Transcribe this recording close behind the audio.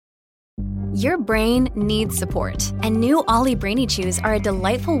Your brain needs support, and new Ollie Brainy Chews are a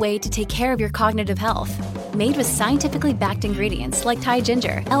delightful way to take care of your cognitive health. Made with scientifically backed ingredients like Thai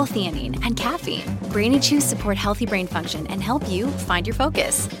ginger, L-theanine, and caffeine, Brainy Chews support healthy brain function and help you find your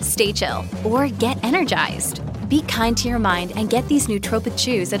focus, stay chill, or get energized. Be kind to your mind and get these nootropic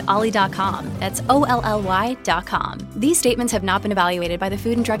chews at ollie.com. That's OLLY.com. These statements have not been evaluated by the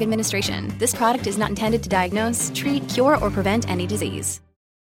Food and Drug Administration. This product is not intended to diagnose, treat, cure, or prevent any disease.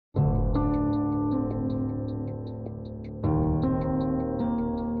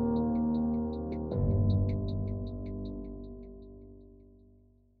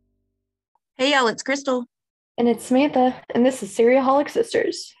 Hey y'all, it's Crystal. And it's Samantha, and this is Seriaholic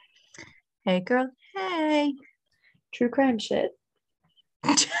Sisters. Hey girl. Hey. True crime shit.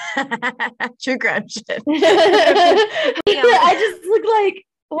 True crime shit. I just look like,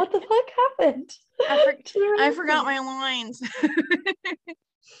 what the fuck happened? I forgot my lines.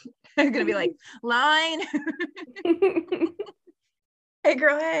 I'm gonna be like, line. Hey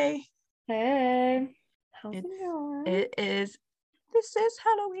girl, hey. Hey. How's it going? This is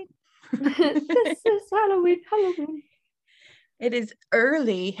Halloween. This is Halloween. It is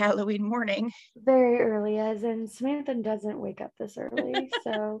early Halloween morning. Very early, as in Samantha doesn't wake up this early.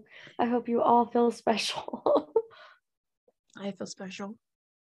 So I hope you all feel special. I feel special.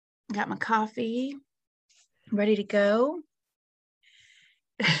 Got my coffee. Ready to go.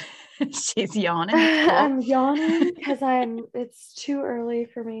 She's yawning. Cool. I'm yawning because it's too early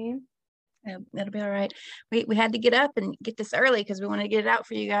for me. That'll be all right. We had to get up and get this early because we want to get it out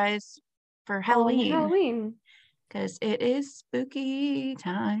for you guys for Halloween. Because it is spooky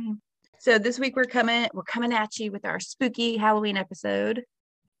time. So this week we're coming at you with our spooky Halloween episode.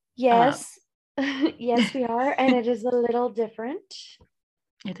 Yes. Yes, we are. And it is a little different.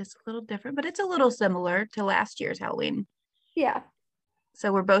 It is a little different, but it's a little similar to last year's Halloween. Yeah.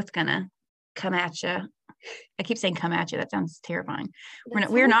 So we're both gonna come at you. I keep saying come at you. That sounds terrifying.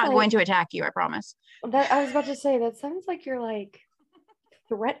 We're not going to attack you, I promise. I was about to say, that sounds like you're like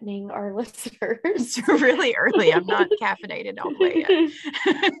threatening our listeners. It's really early. I'm not caffeinated all the way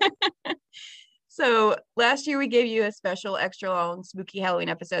yet. So last year we gave you a special extra long spooky Halloween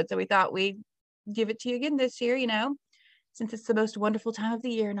episode. So we thought we'd give it to you again this year, since it's the most wonderful time of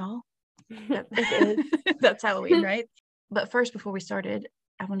the year and all. It is. That's Halloween, right? But first, before we started,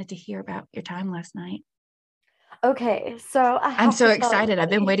 I wanted to hear about your time last night. Okay, so I'm so excited. I've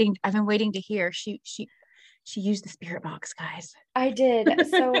been waiting to hear. She used the spirit box, guys. I did.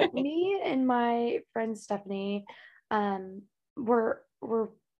 So me and my friend Stephanie, we're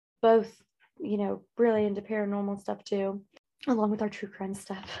both, really into paranormal stuff too, along with our true crime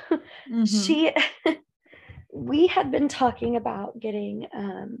stuff. Mm-hmm. We had been talking about getting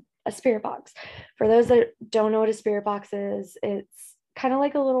a spirit box. For those that don't know what a spirit box is, it's kind of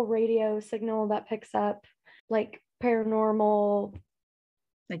like a little radio signal that picks up like paranormal,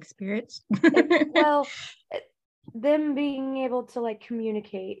 like spirits. Them being able to like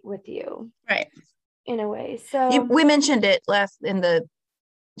communicate with you, right, in a way. So we mentioned it last in the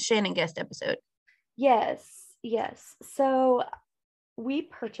Shannon guest episode. Yes. So we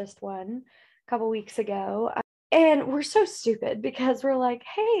purchased one a couple weeks ago, and we're so stupid because we're like,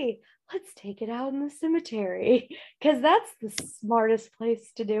 hey, let's take it out in the cemetery, because that's the smartest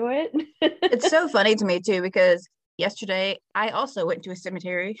place to do it. It's so funny to me too, because yesterday I also went to a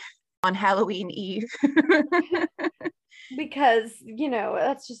cemetery on Halloween Eve. Because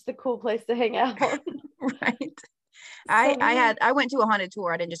that's just the cool place to hang out. Right. I went to a haunted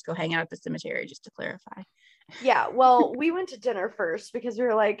tour. I didn't just go hang out at the cemetery, just to clarify. Yeah, well, we went to dinner first because we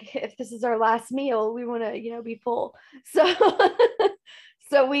were like, if this is our last meal, we want to, be full. So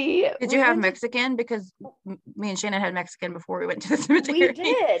Did you have Mexican? Because me and Shannon had Mexican before we went to the cemetery. We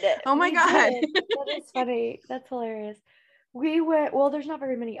did. Oh my God. That is funny. That's hilarious. We went, well, there's not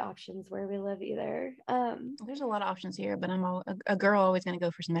very many options where we live either. There's a lot of options here, but I'm a girl always going to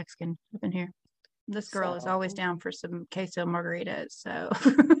go for some Mexican up in here. This girl is always down for some queso margaritas. So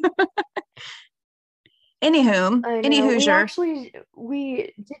any Hoosier.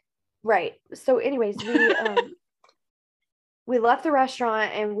 We did, right. So anyways, we left the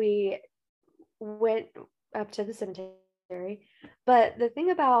restaurant and we went up to the cemetery. But the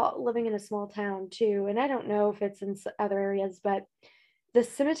thing about living in a small town too, and I don't know if it's in other areas, but the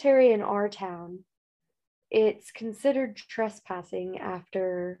cemetery in our town, it's considered trespassing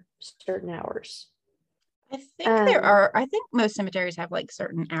after certain hours. I think there are. I think most cemeteries have like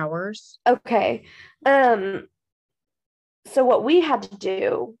certain hours. Okay. So what we had to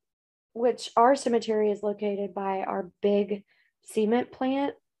do, which our cemetery is located by our big cement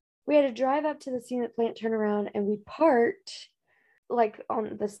plant, we had to drive up to the cement plant, turn around, and we parked like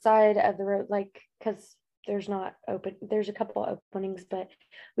on the side of the road, like, because there's a couple of openings, but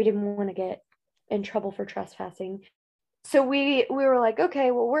we didn't want to get in trouble for trespassing. So we were like,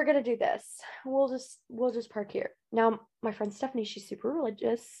 okay, well, we're gonna do this. We'll just park here. Now, my friend Stephanie, she's super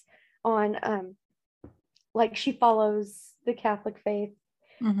religious on like she follows the Catholic faith,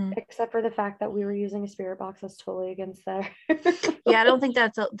 except for the fact that we were using a spirit box. That's totally against that. Yeah, I don't think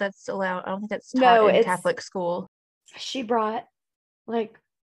that's allowed. I don't think that's taught in Catholic school. She brought like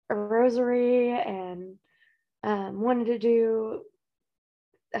a rosary and wanted to do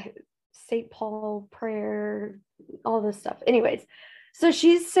St. Paul prayer, all this stuff. Anyways, so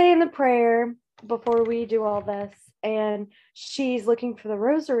she's saying the prayer before we do all this, and she's looking for the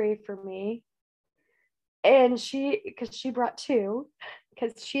rosary for me. And because she brought two,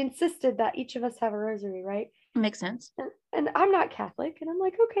 because she insisted that each of us have a rosary, right? Makes sense. And I'm not Catholic, and I'm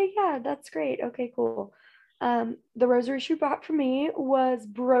like, okay, yeah, that's great. Okay, cool. The rosary she brought for me was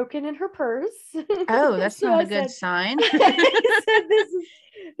broken in her purse. Oh, that's so not a good sign. I said,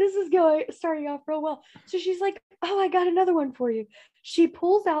 this is starting off real well. So she's like, oh, I got another one for you. She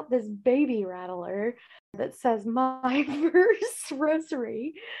pulls out this baby rattler that says my first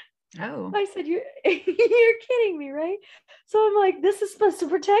rosary. Oh. I said, you're kidding me, right? So I'm like, this is supposed to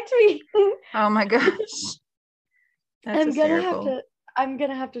protect me. Oh my gosh. That's hysterical. I'm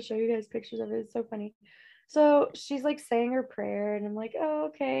gonna have to show you guys pictures of it. It's so funny. So she's like saying her prayer, and I'm like, oh,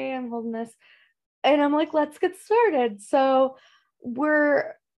 okay, I'm holding this. And I'm like, let's get started. So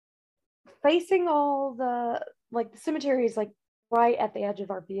we're facing all the cemetery is like right at the edge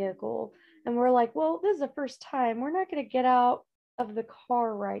of our vehicle. And we're like, well, this is the first time. We're not going to get out of the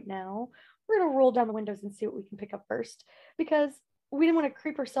car right now. We're going to roll down the windows and see what we can pick up first, because we didn't want to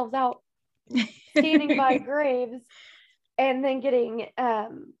creep ourselves out standing by graves and then getting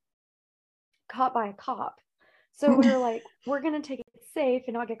caught by a cop. So we were like, we're going to take it safe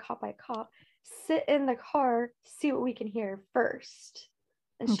and not get caught by a cop. Sit in the car, see what we can hear first.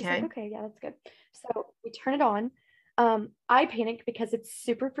 And she's like, okay, yeah, that's good. So we turn it on. I panicked because it's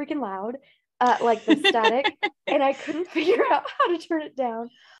super freaking loud, like the static, and I couldn't figure out how to turn it down.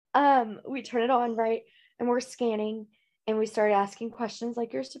 We turn it on, right? And we're scanning, and we started asking questions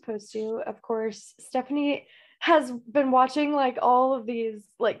like you're supposed to. Of course, Stephanie has been watching like all of these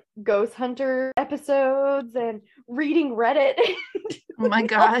like ghost hunter episodes and reading Reddit. Oh my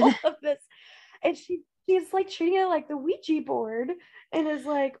God. All of this. And she's like treating it like the Ouija board, and is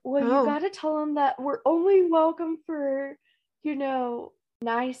like, well, you got to tell them that we're only welcome for,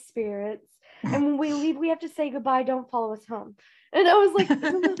 nice spirits. And when we leave, we have to say goodbye. Don't follow us home. And I was like,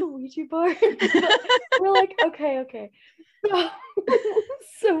 isn't that the Ouija board? We're like, okay.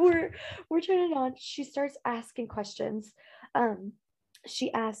 So we're turning it on. She starts asking questions. One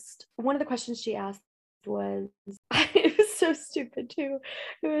of the questions she asked was, it was so stupid too.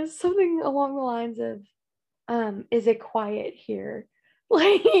 It was something along the lines of, is it quiet here?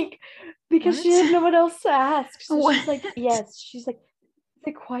 Like, because she didn't know what else to ask. So she's like, yes. She's like, is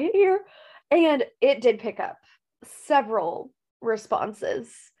it quiet here? And it did pick up several responses.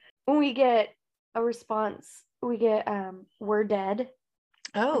 When we get a response, we get we're dead.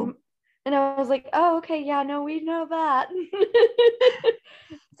 Oh. And I was like, oh, okay, yeah, no, we know that.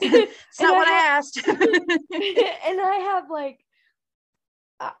 It's not what I asked. And I have like,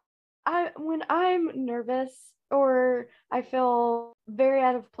 when I'm nervous or I feel very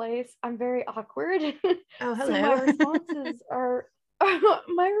out of place, I'm very awkward. Oh, hello. So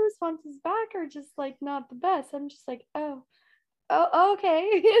my responses back are just like not the best. I'm just like, oh,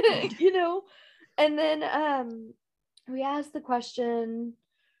 okay. And then we asked the question,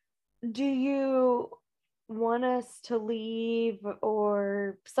 do you want us to leave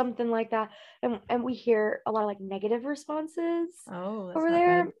or something like that? And we hear a lot of like negative responses over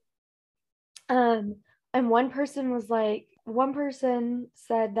there. Good. And one person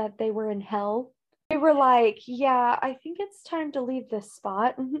said that they were in hell. They were like, yeah, I think it's time to leave this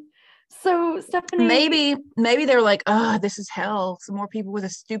spot. So Stephanie, maybe they're like, oh, this is hell. Some more people with a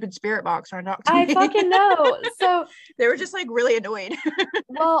stupid spirit box are not. I fucking know. So they were just like really annoyed.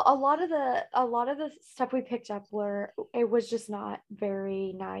 Well, a lot of the stuff we picked up it was just not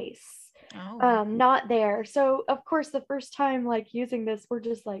very nice. Oh. Not there. So of course, the first time like using this, we're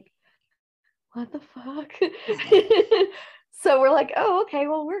just like, what the fuck? So we're like, oh, okay,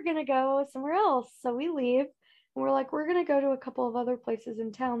 well, we're gonna go somewhere else. So we leave. And we're like, we're going to go to a couple of other places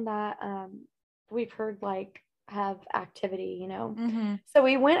in town that we've heard like have activity, Mm-hmm. So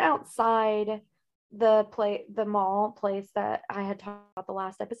we went outside the mall place that I had talked about the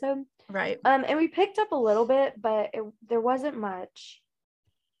last episode. Right. And we picked up a little bit, but there wasn't much.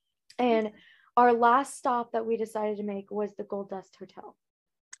 And our last stop that we decided to make was the Gold Dust Hotel.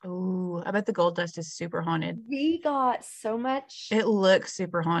 Oh, I bet the Gold Dust is super haunted. We got so much. It looks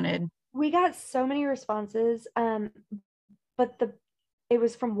super haunted. We got so many responses, but it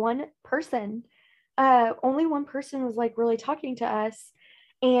was from one person. Only one person was like really talking to us,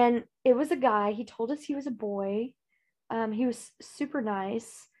 and it was a guy. He told us he was a boy. He was super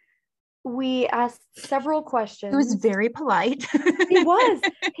nice. We asked several questions. He was very polite. He was.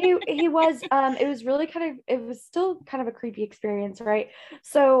 He was. It was really it was still kind of a creepy experience, right?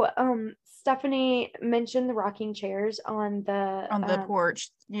 So Stephanie mentioned the rocking chairs on the porch.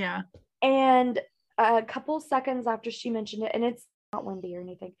 Yeah. And a couple seconds after she mentioned it, and it's not windy or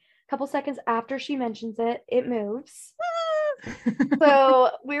anything, a couple seconds after she mentions it, it moves. So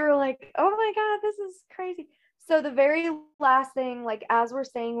we were like, oh my God, this is crazy. So the very last thing, like as we're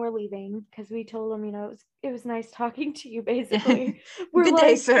saying we're leaving, because we told them, it was nice talking to you, basically. We're good like,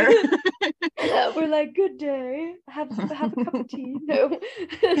 day, sir. We're like, good day. Have a cup of tea. No.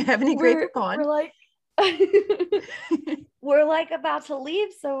 Have any great fun. We're like, we're like about to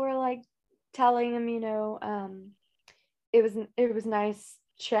leave, so we're like telling him, it was nice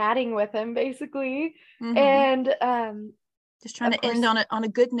chatting with him, basically. Mm-hmm. And just trying to end on a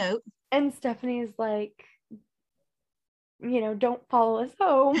good note. And Stephanie's like, don't follow us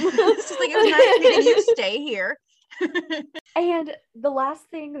home. It's just like, it was nice meeting you. Stay here. And the last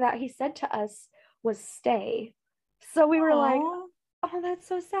thing that he said to us was stay. So we were like, oh, that's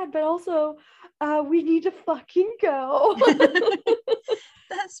so sad, but also we need to fucking go.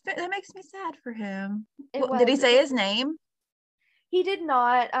 That makes me sad for him. Did he say his name? He did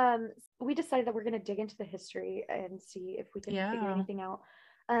not. We decided that we're going to dig into the history and see if we can figure anything out.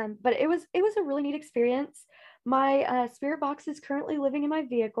 But it was a really neat experience. My spirit box is currently living in my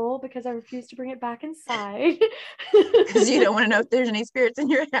vehicle because I refuse to bring it back inside. Because you don't want to know if there's any spirits in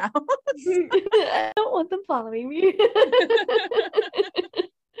your house. I don't want them following me.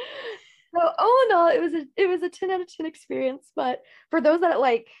 So, all in all, it was a 10 out of 10 experience. But for those that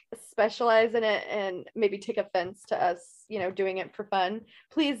like specialize in it and maybe take offense to us, doing it for fun,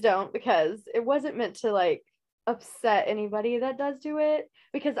 please don't, because it wasn't meant to like upset anybody that does do it,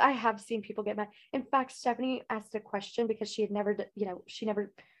 because I have seen people get mad. In fact, Stephanie asked a question because she had never, she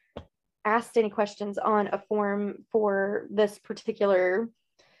never asked any questions on a form for this particular,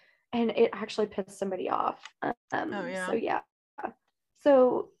 and it actually pissed somebody off.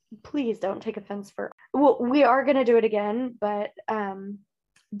 So please don't take offense we are going to do it again, but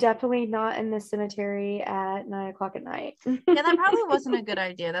definitely not in the cemetery at 9:00 at night. Yeah, that probably wasn't a good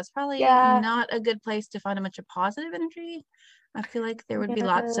idea. That's probably not a good place to find a bunch of positive energy. I feel like there would be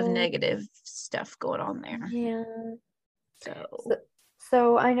lots of negative stuff going on there. Yeah.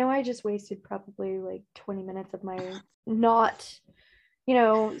 So I know I just wasted probably like 20 minutes of my not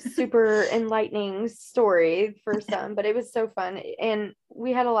super enlightening story for some, but it was so fun and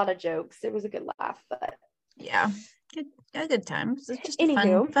we had a lot of jokes. It was a good laugh, but yeah, a good time. It's just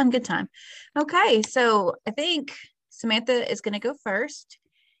a fun good time. Okay, so I think Samantha is going to go first.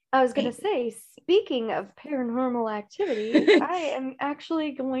 I was going to say, speaking of paranormal activity, I am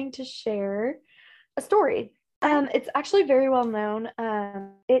actually going to share a story. It's actually very well known.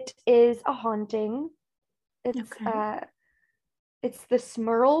 It is a haunting. It's the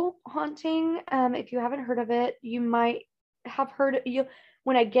Smurl haunting. If you haven't heard of it, you might have heard it.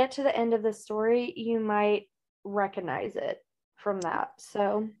 When I get to the end of the story, you might recognize it from that.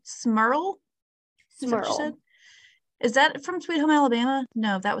 So Smurl? Is that from Sweet Home Alabama?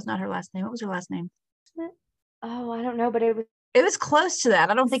 No, that was not her last name. What was her last name? Oh, I don't know, but it was close to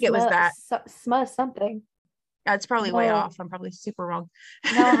that. I don't think it was that. Something. It's probably way off. I'm probably super wrong.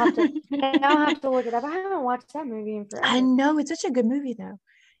 Now I'll have to look it up. I haven't watched that movie in forever. I know, it's such a good movie though.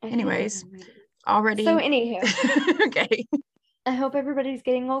 Anyways, already. So anywho. Okay. I hope everybody's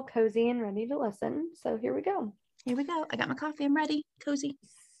getting all cozy and ready to listen. So here we go. I got my coffee. I'm ready. Cozy.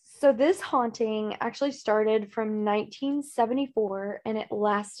 So this haunting actually started from 1974 and it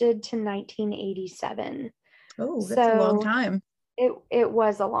lasted to 1987. Oh, that's a long time. It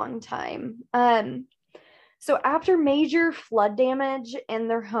was a long time. So after major flood damage in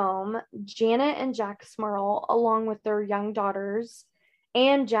their home, Janet and Jack Smurl, along with their young daughters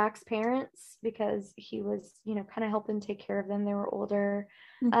and Jack's parents, because he was, kind of helping take care of them, they were older,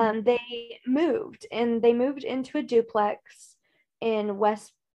 they moved into a duplex in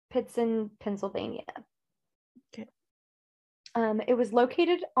West Pittston, Pennsylvania. Okay. It was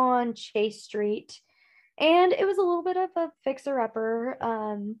located on Chase Street, and it was a little bit of a fixer-upper.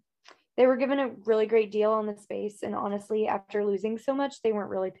 They were given a really great deal on the space, and honestly, after losing so much, they weren't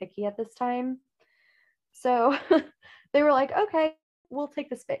really picky at this time. So they were like, okay, we'll take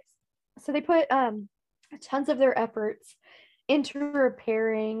the space. So they put tons of their efforts into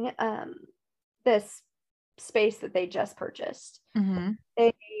repairing this space that they just purchased. Mm-hmm.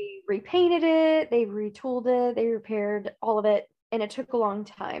 They repainted it, they retooled it, they repaired all of it, and it took a long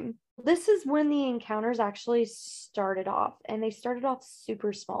time. This is when the encounters actually started off, and they started off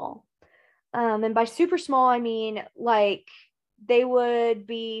super small. And by super small, I mean like they would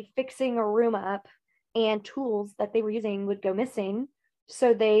be fixing a room up and tools that they were using would go missing.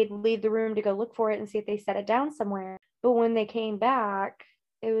 So they'd leave the room to go look for it and see if they set it down somewhere. But when they came back,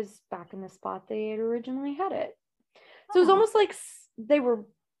 it was back in the spot they had originally had it. So it was almost like they were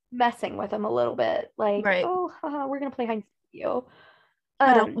messing with them a little bit. Like, right. Oh, haha, we're going to play hide and seek with you.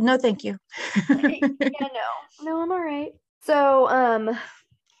 I don't, no, thank you. Yeah, no, I'm all right. So,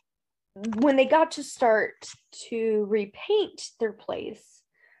 when they got to start to repaint their place,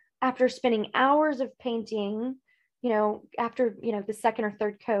 after spending hours of painting, after, the second or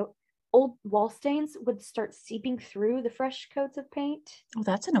third coat, old wall stains would start seeping through the fresh coats of paint. Oh,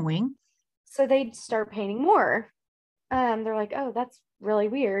 that's annoying. So they'd start painting more. They're like, oh, that's really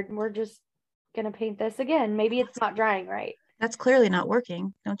weird. We're just going to paint this again. Maybe it's not drying right. That's clearly not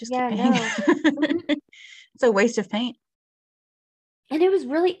working. Don't just keep painting. No. It's a waste of paint. And it was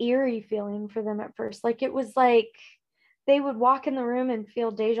really eerie feeling for them at first. Like, it was like they would walk in the room and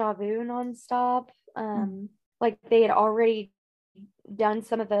feel deja vu nonstop. Like they had already done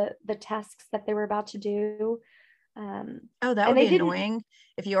some of the tasks that they were about to do. Oh, that would be annoying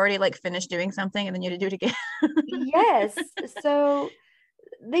if you already like finished doing something and then you had to do it again. Yes. So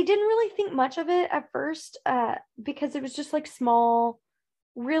they didn't really think much of it at first, because it was just like small,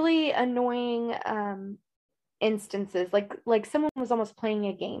 really annoying instances. Like someone was almost playing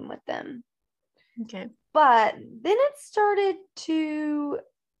a game with them. Okay. But then it started to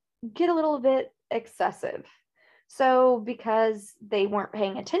get a little bit excessive. So because they weren't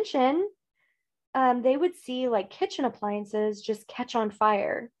paying attention, they would see like kitchen appliances just catch on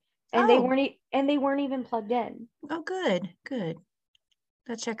fire, and they weren't even plugged in. Oh, good.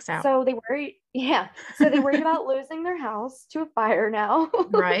 That checks out. So they worried, So they worried about losing their house to a fire now.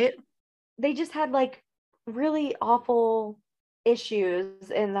 Right. They just had like really awful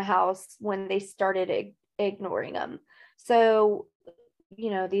issues in the house when they started ignoring them. So,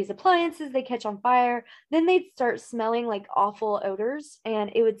 these appliances, they catch on fire, then they'd start smelling like awful odors,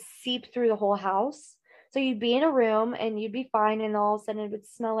 and it would seep through the whole house. So you'd be in a room and you'd be fine, and all of a sudden it would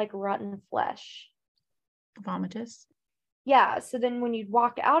smell like rotten flesh. Vomitous. Yeah. So then when you'd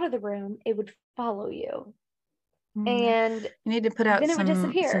walk out of the room, it would follow you. And you need to put out some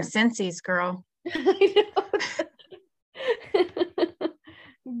Scentsies, girl. I know.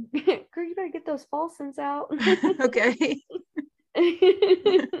 Girl, you better get those fall scents out. Okay.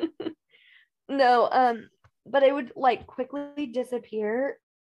 No, but it would like quickly disappear,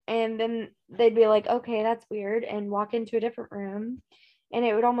 and then they'd be like, okay, that's weird, and walk into a different room, and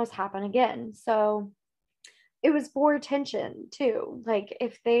it would almost happen again. So it was for attention too. Like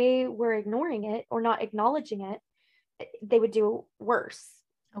if they were ignoring it or not acknowledging it, they would do worse.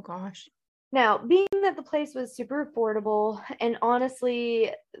 Oh gosh. Now, being that the place was super affordable, and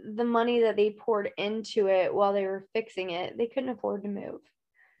honestly, the money that they poured into it while they were fixing it, they couldn't afford to move.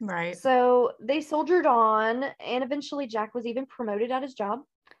 Right. So they soldiered on, and eventually Jack was even promoted at his job.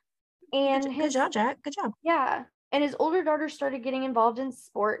 And good job, Jack. Good job. Yeah. And his older daughter started getting involved in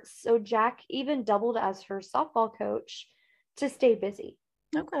sports. So Jack even doubled as her softball coach to stay busy.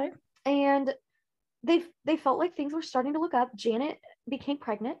 Okay. And they felt like things were starting to look up. Janet became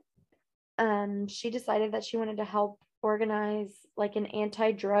pregnant. She decided that she wanted to help organize like an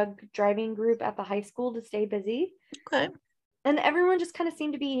anti-drug driving group at the high school to stay busy. Okay. And everyone just kind of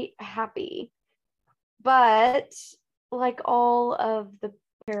seemed to be happy. But like all of the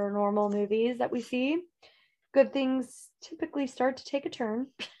paranormal movies that we see, good things typically start to take a turn.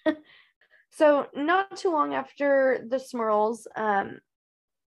 So not too long after the Smurls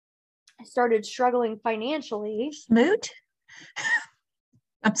started struggling financially. Smoot?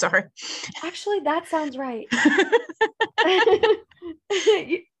 I'm sorry. Actually, that sounds right.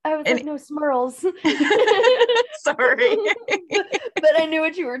 I was like, no, Smurls. Sorry. but I knew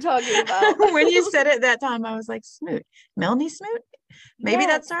what you were talking about. When you said it that time, I was like, Smoot. Melanie Smoot? Maybe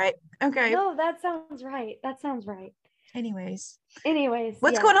that's right. Okay. No, that sounds right. Anyways.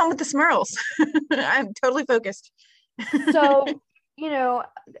 What's going on with the Smurls? I'm totally focused. So,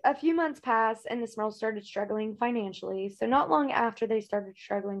 a few months passed and the Smurls started struggling financially. So not long after they started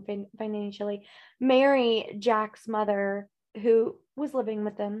struggling financially, Mary, Jack's mother, who was living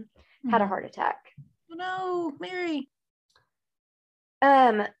with them, had a heart attack. Oh no, Mary.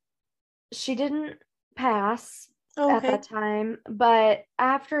 She didn't pass, at that time. But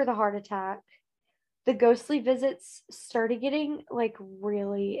after the heart attack, the ghostly visits started getting like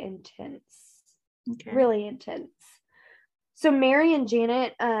really intense. Okay. Really intense. So Mary and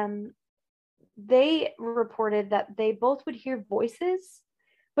Janet, they reported that they both would hear voices,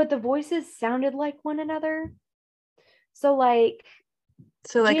 but the voices sounded like one another. So like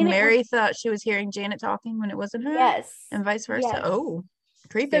Mary thought she was hearing Janet talking when it wasn't her? Yes. And vice versa? Yes. Oh,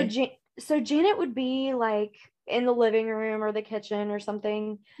 creepy. So Janet would be like in the living room or the kitchen or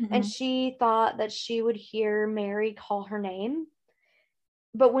something, and she thought that she would hear Mary call her name.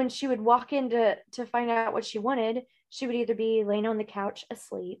 But when she would walk in to find out what she wanted, she would either be laying on the couch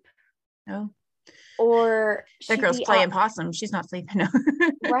asleep. Oh. Or that girl's playing possum. She's not sleeping.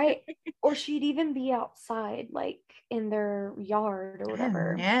 Right. Or she'd even be outside, like in their yard or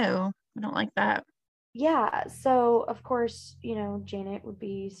whatever. No, I don't like that. Yeah. So of course, you know, Janet would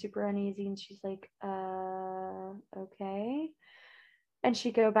be super uneasy, and she's like, okay. And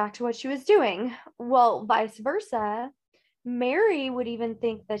she'd go back to what she was doing. Well, vice versa. Mary would even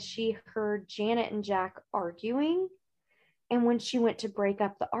think that she heard Janet and Jack arguing. And when she went to break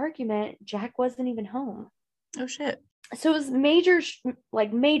up the argument, Jack wasn't even home. Oh, shit. So it was major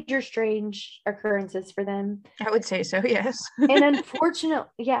strange occurrences for them. I would say so, yes. And unfortunately,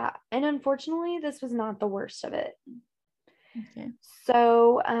 this was not the worst of it. Okay.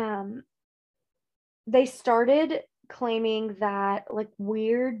 So they started claiming that like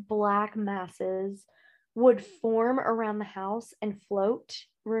weird black masses would form around the house and float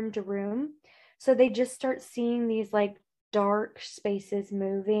room to room. So they just start seeing these like dark spaces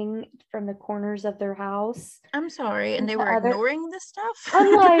moving from the corners of their house. I'm sorry, and they were ignoring this stuff?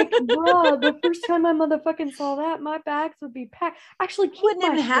 I'm like, bro, the first time I motherfucking saw that, my bags would be packed. Actually, wouldn't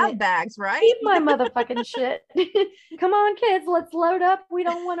even have bags, right? Keep my motherfucking shit. Come on, kids, let's load up. We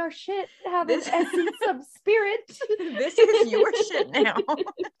don't want our shit to have an essence of spirit. This is your shit now.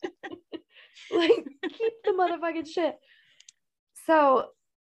 Like, keep the motherfucking shit. So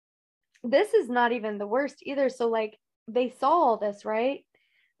this is not even the worst either. So like, they saw all this, right?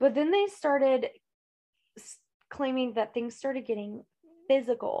 But then they started claiming that things started getting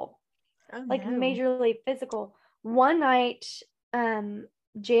physical. Majorly physical. One night,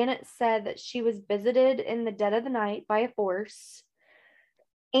 Janet said that she was visited in the dead of the night by a force,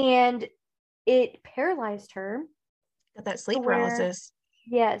 and it paralyzed her. Got that sleep paralysis.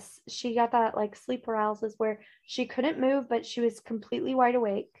 Yes, she got that like sleep paralysis where she couldn't move, but she was completely wide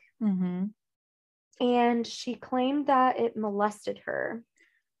awake. Mm-hmm. And she claimed that it molested her.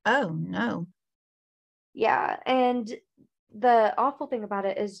 Oh, no. Yeah. And the awful thing about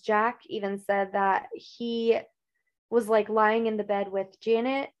it is Jack even said that he was like lying in the bed with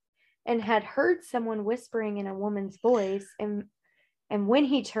Janet and had heard someone whispering in a woman's voice. And when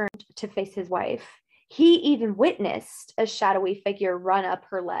he turned to face his wife, he even witnessed a shadowy figure run up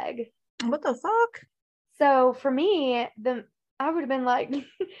her leg. What the fuck? So for me, I would have been like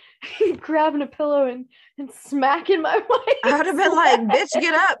grabbing a pillow and smacking my wife. I would have been like, bitch,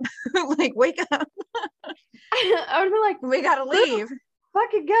 get up. Like, wake up. I would have been like, we gotta leave.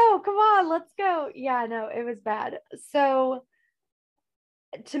 Fucking go. Come on, let's go. Yeah, no, it was bad. So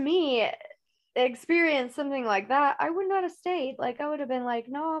to me, experience something like that, I would not have stayed. Like, I would have been like,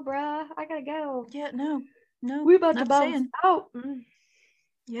 no, bruh, I gotta go. Yeah, no. We about to bounce out.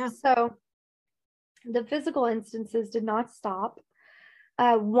 Yeah. So the physical instances did not stop.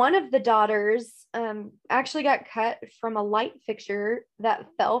 One of the daughters actually got cut from a light fixture that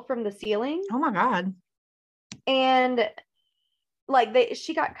fell from the ceiling. Oh my God. And like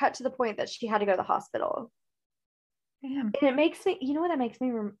she got cut to the point that she had to go to the hospital. Damn. And it makes me, you know what that makes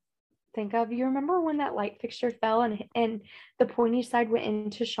me think of? You remember when that light fixture fell and the pointy side went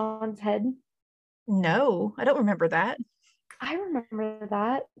into Sean's head? No, I don't remember that. I remember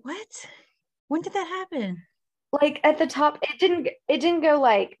that. What? When did that happen? Like at the top, it didn't go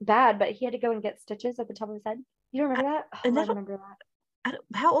like bad, but he had to go and get stitches at the top of his head. You don't remember that? I remember that.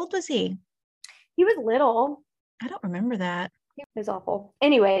 How old was he? He was little. I don't remember that. It was awful.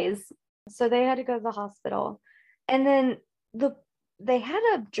 Anyways, so they had to go to the hospital, and then they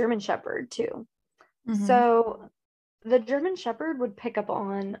had a German Shepherd too. Mm-hmm. So the German Shepherd would pick up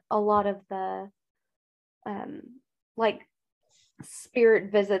on a lot of the like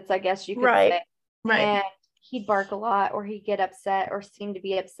spirit visits, I guess you could say. Right. And he'd bark a lot, or he'd get upset or seem to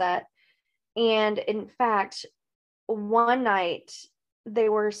be upset. And in fact, one night they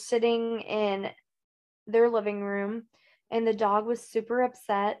were sitting in their living room and the dog was super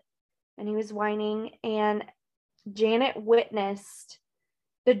upset and he was whining, and Janet witnessed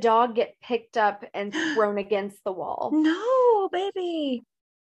the dog get picked up and thrown against the wall. No, baby.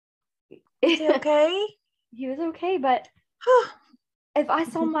 Is he okay? he was okay, but if I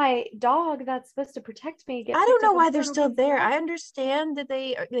saw my dog that's supposed to protect me I don't know why they're still there. I understand that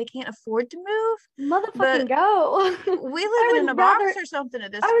they can't afford to move. Motherfucking go. We live in a box or something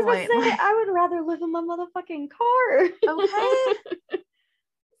at this point. I was gonna say, I would rather live in my motherfucking car. Okay.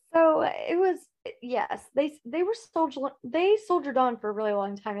 So it was, yes, they soldiered on for a really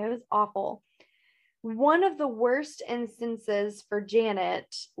long time. It was awful. One of the worst instances for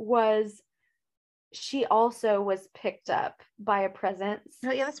Janet was she also was picked up by a presence.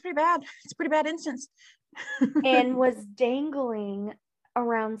 Oh yeah, that's pretty bad. It's a pretty bad instance. And was dangling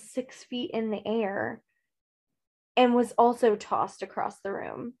around 6 feet in the air and was also tossed across the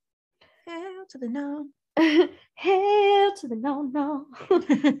room. Hell to the no. Hell to the no.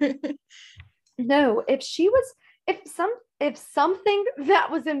 No, if something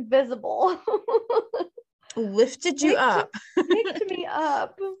that was invisible lifted you up, picked me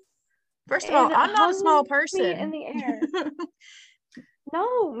up. First of all, I'm not a small person. In the air.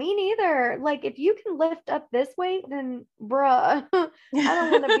 No, me neither. Like, if you can lift up this weight, then bruh, I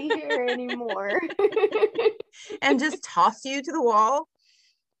don't want to be here anymore. And just toss you to the wall.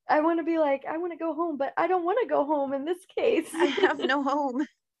 I want to be like, I want to go home, but I don't want to go home in this case. I have no home.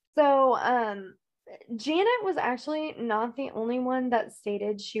 So, Janet was actually not the only one that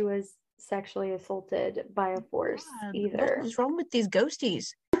stated she was sexually assaulted by a force either. What's wrong with these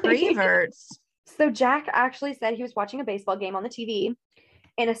ghosties? Reverts. So Jack actually said he was watching a baseball game on the TV,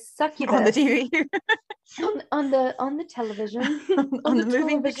 and a succubus on the TV on the television on the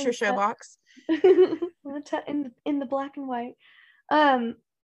moving picture show box in the black and white.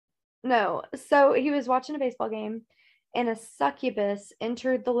 No, so he was watching a baseball game, and a succubus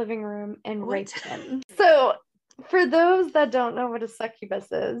entered the living room and raped him. So, for those that don't know what a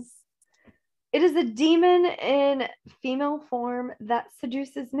succubus is, it is a demon in female form that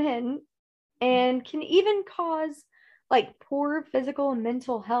seduces men and can even cause like poor physical and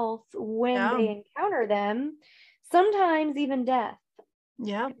mental health when they encounter them, sometimes even death.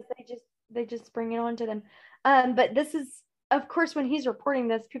 Yeah. They just bring it on to them. But this is, of course, when he's reporting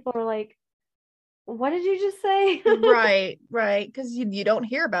this, people are like, what did you just say? Right. Because you don't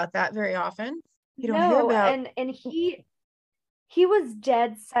hear about that very often. You don't hear about and he was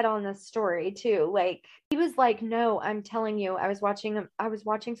dead set on this story too. Like, he was like, no, I'm telling you, I was watching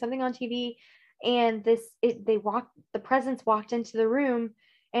something on TV, and the presence walked into the room,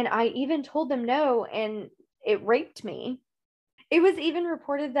 and I even told them no, and it raped me. It was even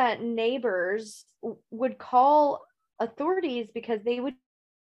reported that neighbors would call authorities because they would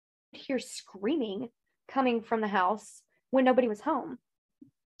hear screaming coming from the house when nobody was home.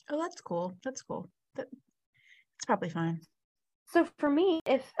 Oh, that's cool. That's probably fine. So for me,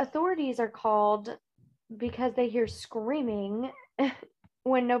 if authorities are called because they hear screaming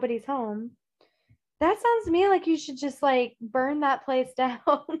when nobody's home, that sounds to me like you should just like burn that place down.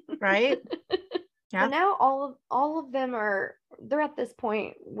 Right? Yeah. But now all of them they're at this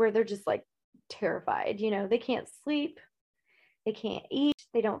point where they're just like terrified. You know, they can't sleep, they can't eat,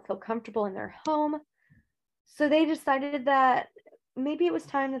 they don't feel comfortable in their home. So they decided that maybe it was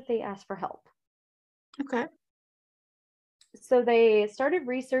time that they asked for help. Okay. So they started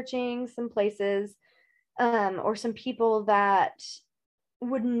researching some places or some people that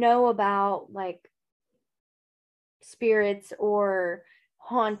would know about like spirits or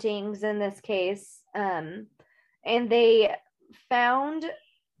hauntings in this case. And they found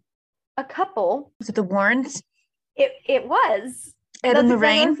a couple. Was it the Warrens? It was. Ed and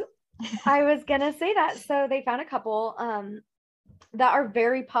Lorraine? I was going to say that. So they found a couple that are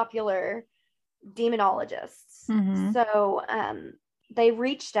very popular demonologists. Mm-hmm. So they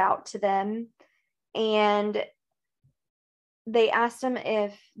reached out to them and they asked them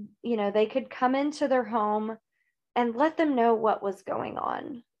if, they could come into their home and let them know what was going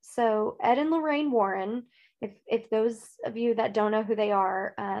on. So Ed and Lorraine Warren, if those of you that don't know who they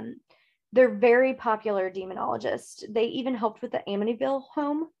are, they're very popular demonologists. They even helped with the Amityville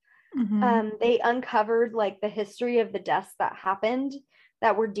home. Mm-hmm. They uncovered like the history of the deaths that happened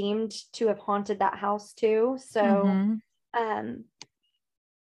that were deemed to have haunted that house too. So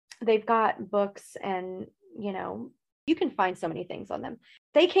they've got books and, you can find so many things on them.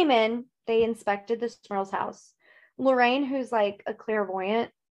 They came in, they inspected the Smurls' house. Lorraine, who's like a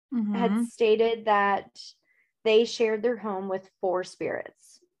clairvoyant, had stated that they shared their home with 4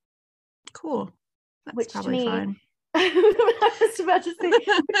 spirits. Cool. That's which probably to me, fine. I was about to say,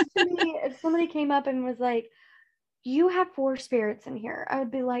 to me, if somebody came up and was like, you have 4 spirits in here, I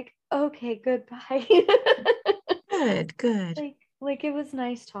would be like, okay, goodbye. Good. Like it was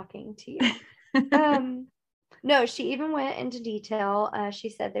nice talking to you. No, she even went into detail. She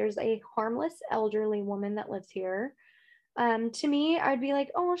said there's a harmless elderly woman that lives here. To me, I'd be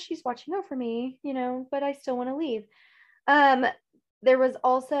like, oh, she's watching out for me, but I still want to leave. There was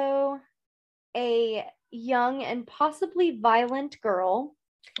also a young and possibly violent girl.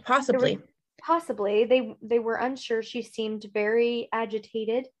 Possibly. They were unsure. She seemed very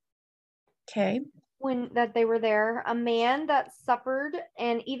agitated. Okay. When that they were there. A man that suffered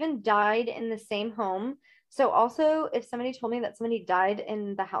and even died in the same home. So also, if somebody told me that somebody died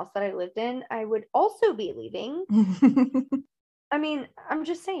in the house that I lived in, I would also be leaving. I mean, I'm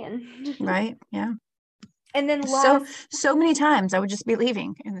just saying. Right. Yeah. And then so many times I would just be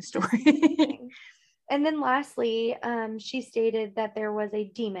leaving in the story. And then lastly, she stated that there was a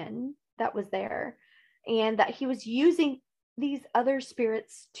demon that was there and that he was using these other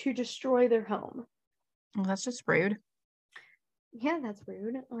spirits to destroy their home. Well, that's just rude. Yeah, that's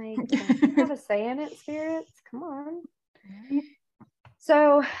rude. Like, don't you have a say in it, spirits? Come on.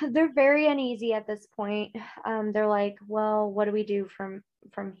 So they're very uneasy at this point. They're like, well, what do we do from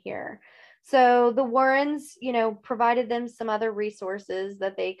here? So the Warrens, provided them some other resources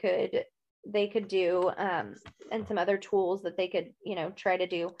that they could do, and some other tools that they could, try to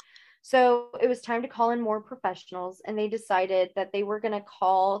do. So it was time to call in more professionals, and they decided that they were going to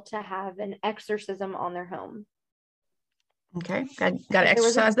call to have an exorcism on their home. Okay. Got to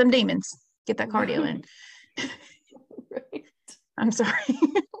exorcise them demons. Get that cardio in. Right. I'm sorry.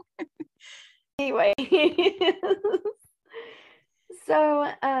 Anyway.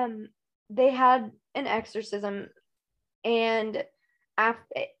 So they had an exorcism, and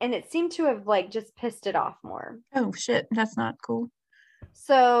it seemed to have like just pissed it off more. Oh shit, that's not cool.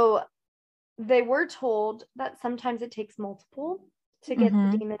 So they were told that sometimes it takes multiple to get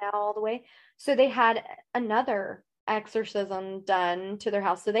the demon out all the way. So they had another exorcism done to their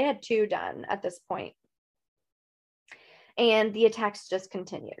house. So they had 2 done at this point. And the attacks just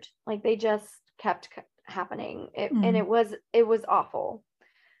continued. Like they just kept happening. And it was awful.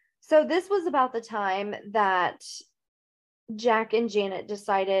 So this was about the time that Jack and Janet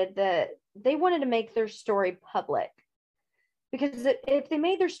decided that they wanted to make their story public. Because if they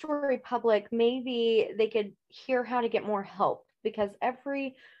made their story public, maybe they could hear how to get more help. Because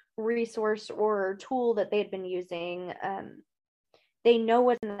every resource or tool that they had been using, they know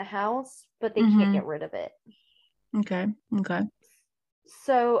what's in the house, but they can't get rid of it. Okay.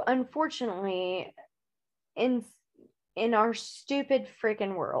 So unfortunately, in our stupid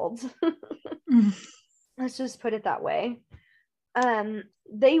freaking world, let's just put it that way,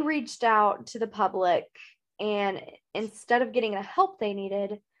 they reached out to the public, and instead of getting the help they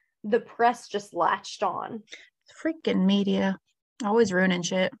needed, the press just latched on. Freaking media, always ruining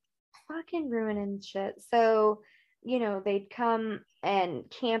shit. Fucking ruining shit. So, they'd come and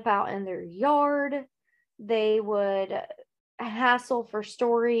camp out in their yard. They would hassle for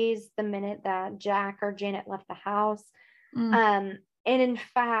stories the minute that Jack or Janet left the house. And in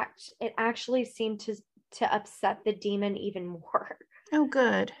fact, it actually seemed to upset the demon even more. Oh,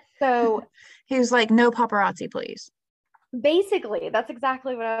 good. So he was like, no paparazzi, please. Basically, that's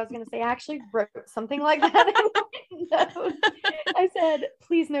exactly what I was going to say. I actually wrote something like that. I said,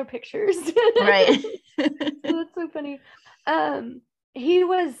 please, no pictures. Right. That's so funny. He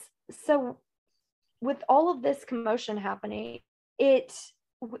was so... With all of this commotion happening, it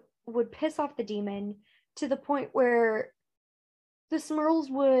would piss off the demon to the point where the Smurls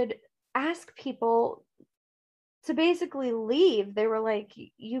would ask people to basically leave. They were like,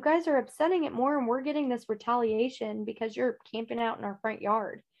 you guys are upsetting it more, and we're getting this retaliation because you're camping out in our front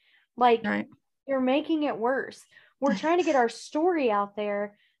yard. Like, right. You're making it worse. We're trying to get our story out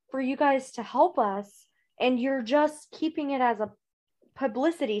there for you guys to help us, and you're just keeping it as a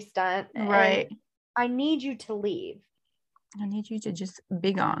publicity stunt. Right. I need you to leave. I need you to just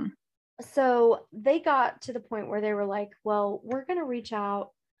be gone. So they got to the point where they were like, well, we're going to reach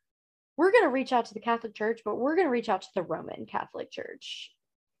out. We're going to reach out to the Catholic Church, but we're going to reach out to the Roman Catholic Church.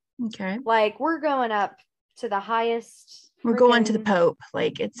 Okay. Like, we're going up to the highest. We're going to the Pope.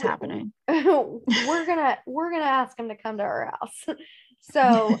 Like, it's happening. We're gonna ask him to come to our house.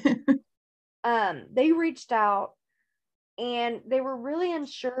 So they reached out, and they were really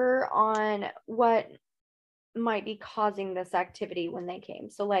unsure on what might be causing this activity when they came.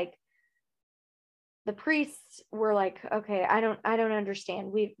 So like the priests were like, okay, I don't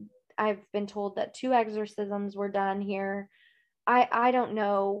understand. I've been told that 2 exorcisms were done here. I don't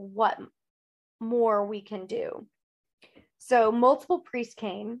know what more we can do. So multiple priests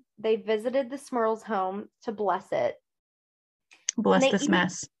came. They visited the Smurls' home to bless it. Bless this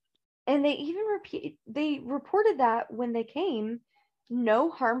mess. And they even reported that when they came, no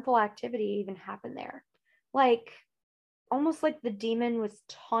harmful activity even happened there. like almost like the demon was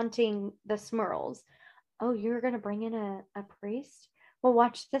taunting the Smurls. Oh, you're gonna bring in a priest? Well,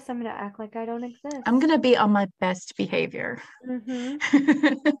 watch this. I'm gonna act like I don't exist. I'm gonna be on my best behavior. I'm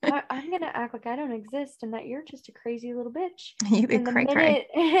gonna act like I don't exist and that you're just a crazy little bitch. You and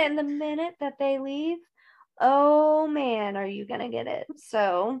the minute that they leave, oh man, are you gonna get it?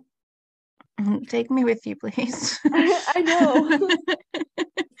 So take me with you, please. I know.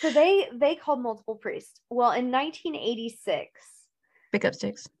 So they called multiple priests. Well, in 1986, pick up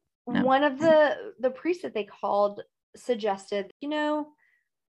sticks. No. One of the priests that they called suggested, why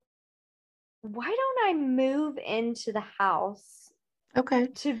don't I move into the house? Okay.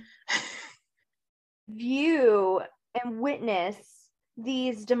 To view and witness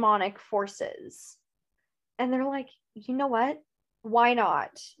these demonic forces. And they're like, you know what? Why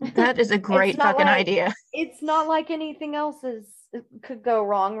not? That is a great fucking idea. It's not like anything else could go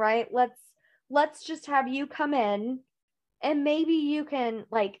wrong, right? Let's just have you come in and maybe you can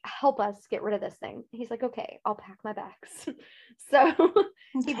like help us get rid of this thing. He's like, okay, I'll pack my bags. So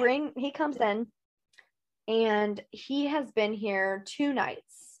he comes in and he has been here 2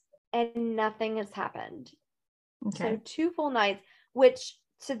 nights and nothing has happened. Okay. So 2 full nights, which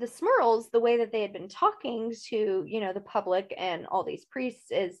to the Smurls, the way that they had been talking to, the public and all these priests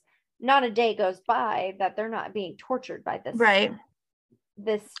is not a day goes by that they're not being tortured by this. Right.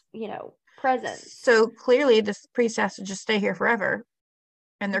 This, presence. So clearly this priest has to just stay here forever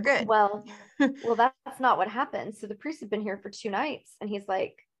and they're good. Well, that's not what happened. So the priest had been here for 2 nights and he's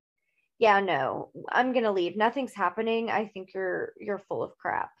like, yeah, no, I'm going to leave. Nothing's happening. I think you're full of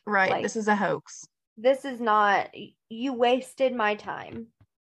crap. Right. Like, this is a hoax. This is not, you wasted my time.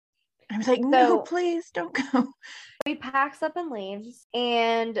 I was like, no, please don't go. He packs up and leaves,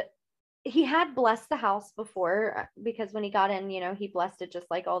 and he had blessed the house before because when he got in, he blessed it just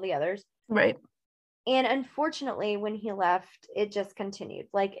like all the others. Right. And unfortunately, when he left, it just continued.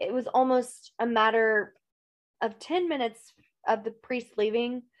 Like it was almost a matter of 10 minutes of the priest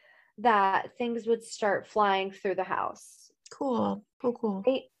leaving that things would start flying through the house. Cool.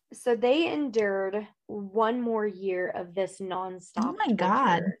 So they endured 1 more year of this nonstop. Oh my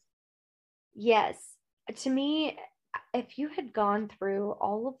God. Yes. To me, if you had gone through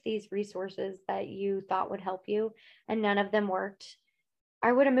all of these resources that you thought would help you and none of them worked,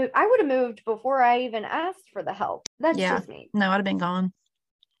 I would have moved before I even asked for the help. That's just me. No, I'd have been gone.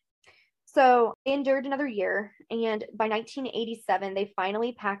 So they endured another year, and by 1987, they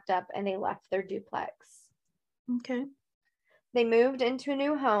finally packed up and they left their duplex. Okay. They moved into a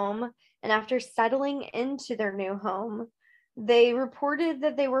new home, and after settling into their new home, they reported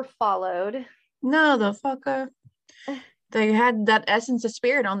that they were followed. No, the fucker. They had that essence of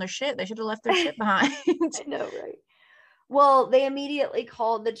spirit on their shit. They should have left their shit behind. I know, right? Well, they immediately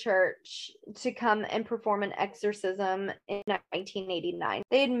called the church to come and perform an exorcism in 1989.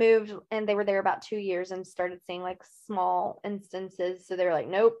 They had moved and they were there about 2 years and started seeing like small instances. So they were like,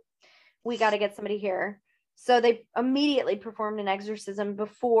 nope, we got to get somebody here. So they immediately performed an exorcism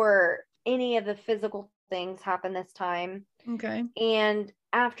before any of the physical things happened this time. Okay. And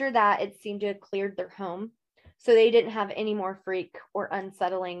after that, it seemed to have cleared their home. So they didn't have any more freak or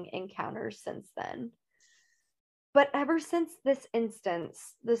unsettling encounters since then. But ever since this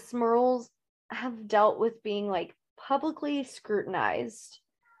instance, the Smurls have dealt with being like publicly scrutinized.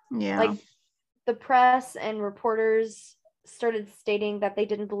 Yeah. Like the press and reporters started stating that they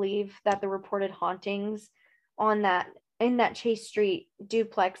didn't believe that the reported hauntings in that Chase Street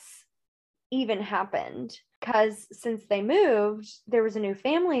duplex even happened. Because since they moved, there was a new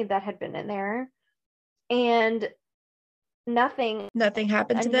family that had been in there and nothing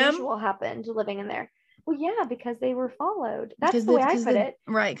happened to them. Unusual happened living in there. Well, yeah, because they were followed. That's the way I put it.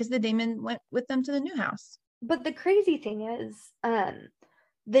 Right, because the demon went with them to the new house. But the crazy thing is,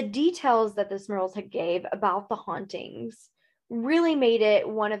 the details that the Smurls had gave about the hauntings really made it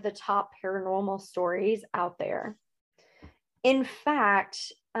one of the top paranormal stories out there. In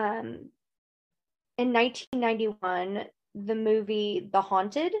fact, in 1991, the movie The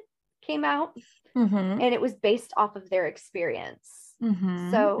Haunted came out, and it was based off of their experience.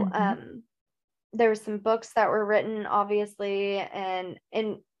 So, there were some books that were written, obviously, and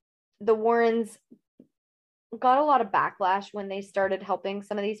the Warrens got a lot of backlash when they started helping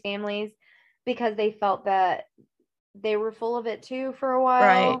some of these families because they felt that they were full of it too for a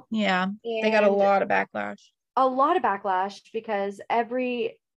while. Right. Yeah. And they got a lot of backlash. A lot of backlash because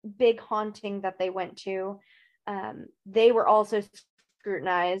every big haunting that they went to, they were also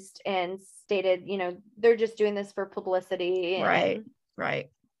scrutinized and stated, they're just doing this for publicity. Right.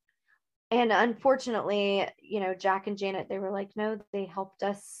 And unfortunately, Jack and Janet, they were like, no, they helped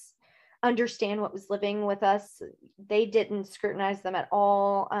us understand what was living with us. They didn't scrutinize them at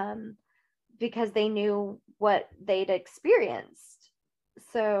all, because they knew what they'd experienced.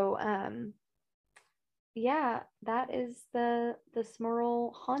 So, yeah, that is the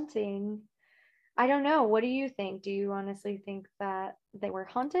Smurl haunting. I don't know. What do you think? Do you honestly think that they were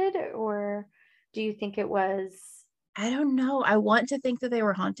haunted, or do you think it was? I don't know. I want to think that they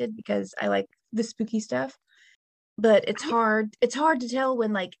were haunted because I like the spooky stuff, but it's hard. It's hard to tell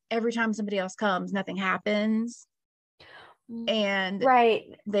when, like, every time somebody else comes, nothing happens, and right,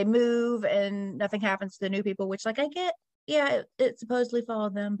 they move and nothing happens to the new people. Which, like, I get. Yeah, it supposedly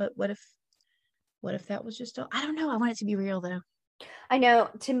followed them, but what if that was just? I don't know. I want it to be real though. I know.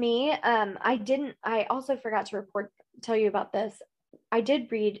 To me, I also forgot to tell you about this. I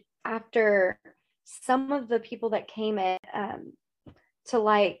did read after some of the people that came in to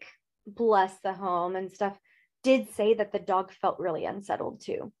like bless the home and stuff did say that the dog felt really unsettled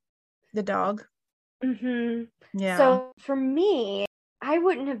too. The dog? Mm-hmm. Yeah. So for me, I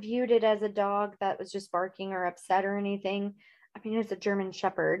wouldn't have viewed it as a dog that was just barking or upset or anything. I mean, it's a German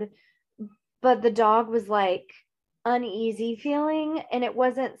Shepherd, but the dog was like uneasy feeling, and it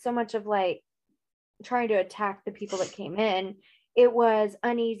wasn't so much of like trying to attack the people that came in. It was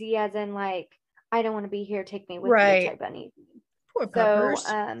uneasy as in like, I don't want to be here, take me with you type uneasy. Poor puppers.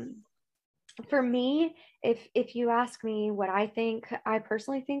 So for me, if you ask me what I think, I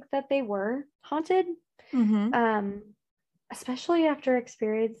personally think that they were haunted. Mm-hmm. Especially after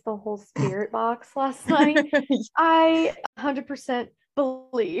experiencing the whole spirit box last night. I 100%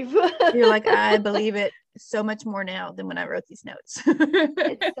 believe. You're like, I believe it so much more now than when I wrote these notes.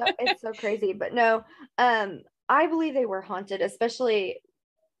 It's so crazy. But no, I believe they were haunted, especially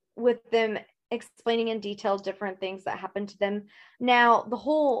with them explaining in detail different things that happened to them. Now, the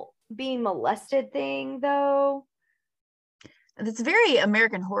whole being molested thing, though, it's very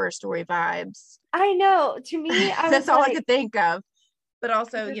American Horror Story vibes. I know. To me, that's all I could think of. But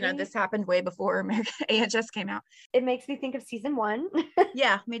also, you know, this happened way before American AHS came out. It makes me think of season 1.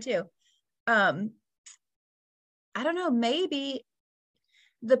 Yeah, me too. I don't know. Maybe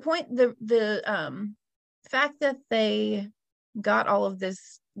the fact that they got all of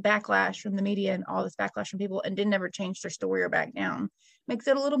this backlash from the media and all this backlash from people and didn't ever change their story or back down makes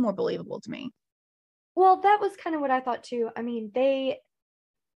it a little more believable to me. Well, that was kind of what I thought too. I mean, they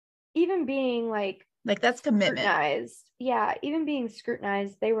even being like that's commitment. Scrutinized. Yeah, even being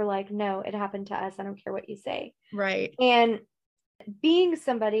scrutinized, they were like, no, it happened to us. I don't care what you say. Right. And being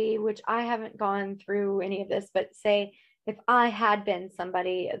somebody, which I haven't gone through any of this, but say if I had been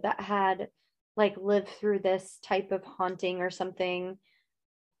somebody that had like lived through this type of haunting or something,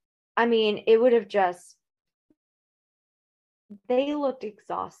 I mean, it would have just, they looked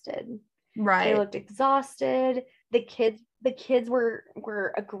exhausted. Right. They looked exhausted. The kids were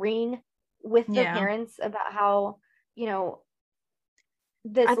agreeing with the parents about how, you know,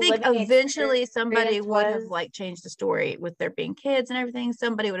 this. I think eventually somebody would have like changed the story with there being kids and everything.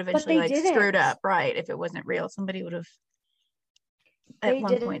 Somebody would eventually like screwed up, right? If it wasn't real, somebody would have at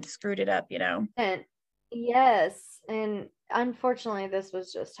one point screwed it up, you know. And yes, and unfortunately, this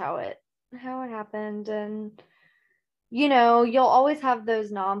was just how it happened. And you know, you'll always have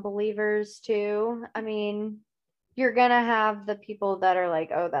those non-believers too. I mean, you're gonna have the people that are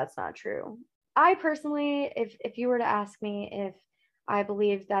like, oh, that's not true. I personally, if you were to ask me if I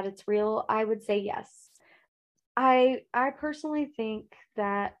believe that it's real, I would say yes. I personally think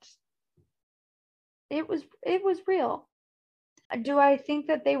that it was real. Do I think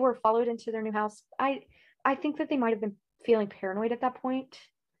that they were followed into their new house? I think that they might have been feeling paranoid at that point.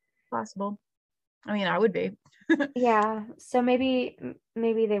 Possible. I mean, I would be. Yeah. So maybe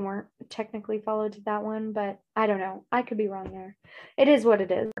they weren't technically followed to that one, but I don't know. I could be wrong there. It is what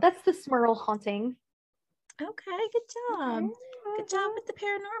it is. That's the Smurl haunting. Okay, good job. Good job with the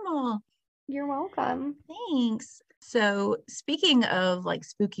paranormal. You're welcome. Thanks. So speaking of like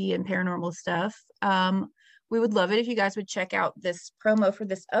spooky and paranormal stuff, we would love it if you guys would check out this promo for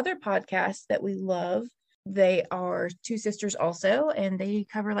this other podcast that we love. They are two sisters also, and they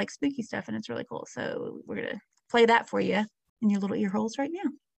cover like spooky stuff, and it's really cool. So we're going to play that for you in your little ear holes right now.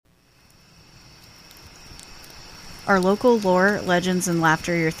 Are local lore, legends, and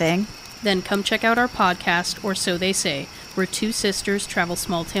laughter your thing? Then come check out our podcast, Or So They Say, where two sisters travel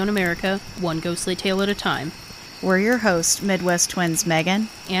small town America, one ghostly tale at a time. We're your hosts, Midwest twins Megan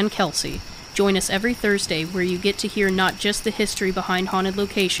and Kelsey. Join us every Thursday where you get to hear not just the history behind haunted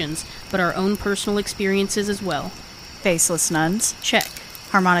locations, but our own personal experiences as well. Faceless nuns? Check.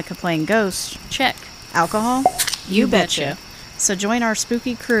 Harmonica playing ghosts? Check. Alcohol? You betcha. So join our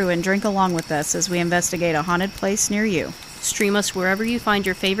spooky crew and drink along with us as we investigate a haunted place near you. Stream us wherever you find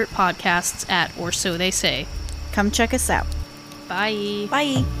your favorite podcasts at Or So They Say. Come check us out. Bye.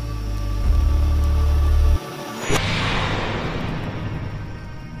 Bye.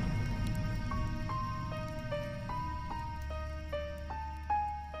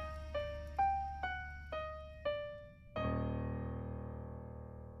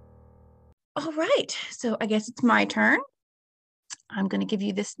 All right, so I guess it's my turn. I'm going to give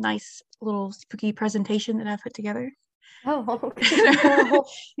you this nice little spooky presentation that I've put together. Oh, okay.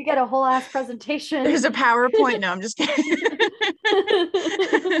 You got a whole ass presentation. There's a PowerPoint. No, I'm just kidding.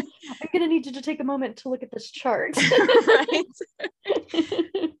 I'm going to need you to take a moment to look at this chart. Right.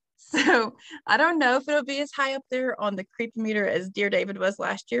 So I don't know if it'll be as high up there on the creepy meter as Dear David was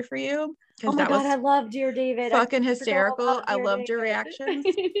last year for you. Oh my God, I love Dear David. Fucking hysterical. I loved your reactions.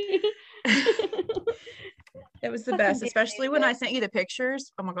 It was the best, especially when I sent you the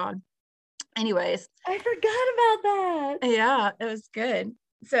pictures. Oh my God. Anyways. I forgot about that. Yeah, it was good.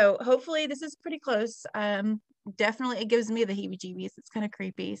 So hopefully this is pretty close. Definitely it gives me the heebie-jeebies. It's kind of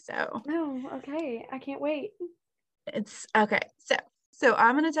creepy. So oh, okay. I can't wait. It's okay. So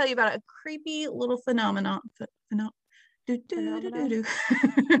I'm going to tell you about a creepy little phenomenon. A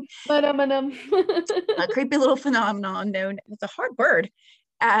creepy little phenomenon known, it's a hard word,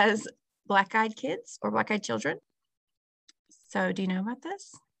 as black-eyed kids or black-eyed children. So do you know about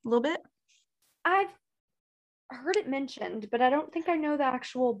this a little bit? I've heard it mentioned, but I don't think I know the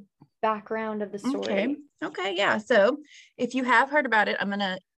actual background of the story. Okay, yeah. So if you have heard about it, I'm going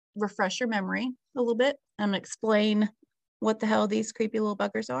to refresh your memory a little bit. I'm going to explain what the hell these creepy little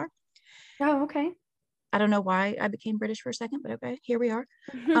buggers are. Oh, okay. I don't know why I became British for a second, but okay, here we are.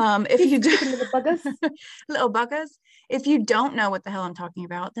 If you do little buggers, if you don't know what the hell I'm talking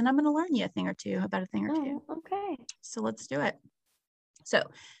about, then I'm going to learn you a thing or two. Okay. So let's do it. So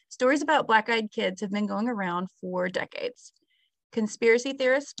stories about black-eyed kids have been going around for decades. Conspiracy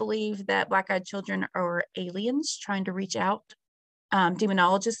theorists believe that black-eyed children are aliens trying to reach out.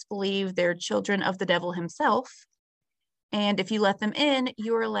 Demonologists believe they're children of the devil himself. And if you let them in,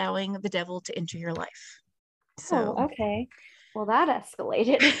 you're allowing the devil to enter your life. So, okay. Well, that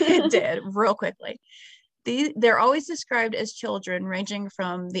escalated. It did real quickly. They're always described as children ranging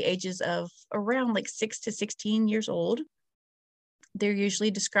from the ages of around like 6 to 16 years old. They're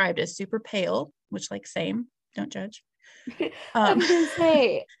usually described as super pale, which like same, don't judge. I was going to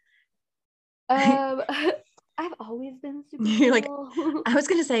say, I've always been super you're pale. Like, I was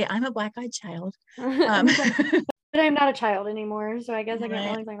going to say, I'm a black-eyed child. But I'm not a child anymore, so I guess I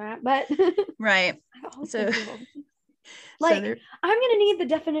can't really say that. But right. So like, I'm gonna need the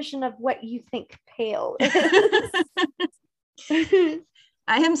definition of what you think pale is.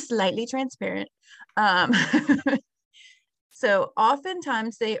 I am slightly transparent. So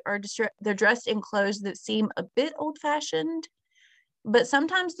oftentimes they're dressed in clothes that seem a bit old-fashioned, but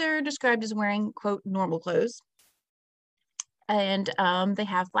sometimes they're described as wearing, quote, normal clothes. And they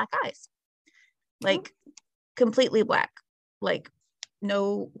have black eyes, like completely black, like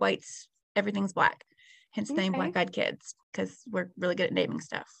no whites, everything's black. Hence the name Black-Eyed Kids, because we're really good at naming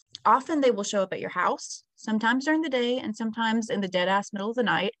stuff. Often they will show up at your house, sometimes during the day and sometimes in the dead-ass middle of the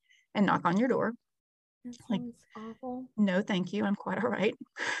night, and knock on your door. That sounds awful. No, thank you. I'm quite all right.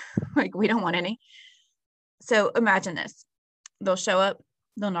 Like, we don't want any. So imagine this. They'll show up,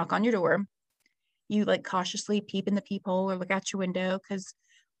 they'll knock on your door. You like cautiously peep in the peephole or look out your window, because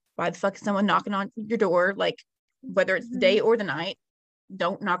why the fuck is someone knocking on your door? Like, whether it's the day or the night,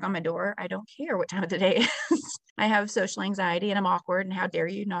 don't knock on my door. I don't care what time of the day is. I have social anxiety and I'm awkward, and how dare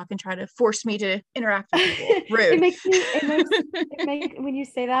you knock and try to force me to interact with people? Rude. When you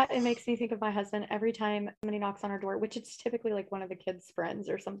say that, it makes me think of my husband every time somebody knocks on our door, which it's typically like one of the kids' friends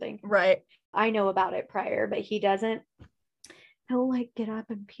or something. Right. I know about it prior, but he doesn't. He'll like get up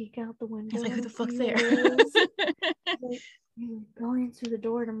and peek out the window. He's like, who the fuck's there? Like, going through the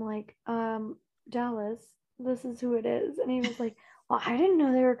door, and I'm like, Dallas, this is who it is. And he was like, well, I didn't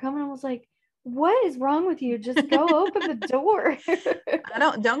know they were coming. I was like, what is wrong with you? Just go open the door.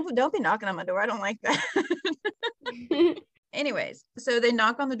 Don't be knocking on my door. I don't like that. Anyways, so they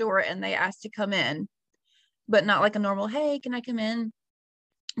knock on the door and they ask to come in, but not like a normal, hey, can I come in?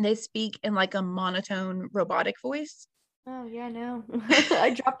 They speak in like a monotone robotic voice. Oh yeah, no.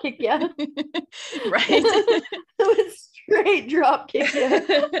 I drop kick you. Right. I would straight drop kick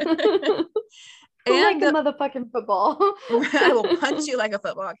you. And like a motherfucking football. I will punch you like a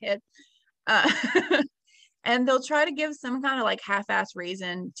football, kid. And they'll try to give some kind of like half-ass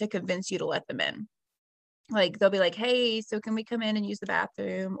reason to convince you to let them in. Like, they'll be like, hey, so can we come in and use the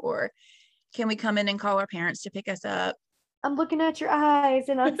bathroom? Or can we come in and call our parents to pick us up? I'm looking at your eyes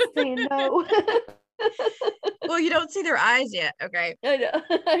and I'm saying no. Well, you don't see their eyes yet. Okay.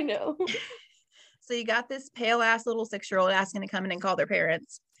 I know. So you got this pale ass little 6-year-old asking to come in and call their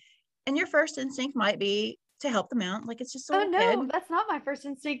parents. And your first instinct might be to help them out. Like, it's just a little kid. That's not my first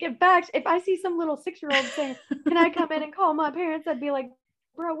instinct. In fact, if I see some little 6-year-old saying, can I come in and call my parents? I'd be like,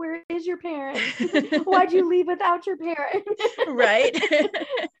 bro, where is your parent? Why'd you leave without your parent? Right.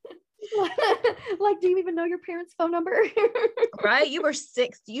 Like, do you even know your parents' phone number? Right. You were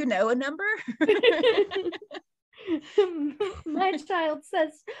 6. Do you know a number? My child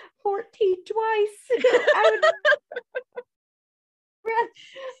says 14 twice.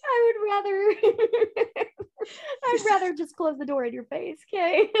 I'd rather just close the door in your face,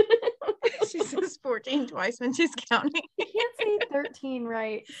 okay? She says 14 twice when she's counting. You can't say 13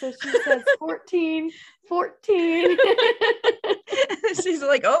 right, so she says 14. She's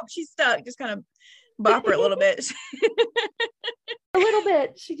like, oh, she's stuck. Just kind of bop her a little bit. A little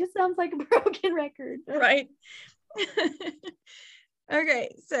bit. She just sounds like a broken record. Right.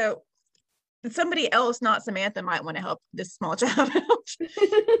 Okay, so somebody else, not Samantha, might want to help this small child out.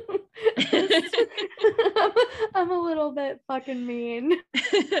 I'm a little bit fucking mean.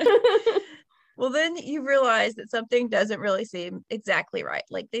 Well, then you realize that something doesn't really seem exactly right.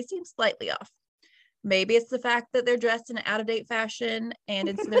 Like, they seem slightly off. Maybe it's the fact that they're dressed in an out-of-date fashion, and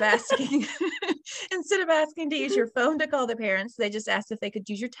instead of asking to use your phone to call the parents, they just asked if they could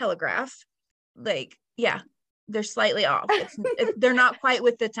use your telegraph. Like, yeah, they're slightly off. They're not quite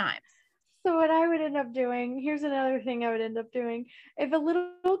with the time. So what I would end up doing, here's another thing I would end up doing. If a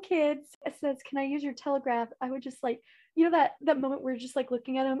little kid says, can I use your telegraph? I would just like, you know, that moment where you're just like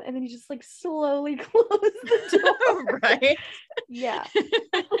looking at them and then you just like slowly close the door. Right. Yeah.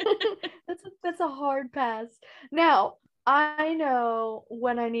 That's a hard pass. Now, I know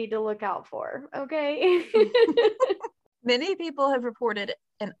when I need to look out for, okay? Many people have reported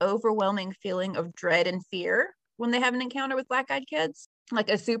an overwhelming feeling of dread and fear when they have an encounter with black-eyed kids. Like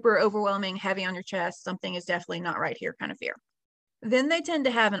a super overwhelming, heavy on your chest, something is definitely not right here kind of fear. Then they tend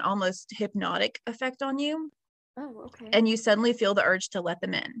to have an almost hypnotic effect on you. Oh, okay. And you suddenly feel the urge to let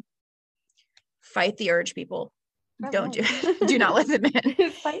them in. Fight the urge, people. Don't do not let them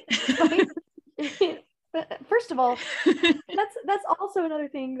in. Fight. First of all, that's also another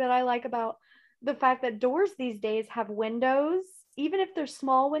thing that I like about the fact that doors these days have windows, even if they're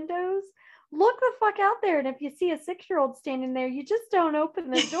small windows. Look the fuck out there, and if you see a 6-year-old standing there, you just don't open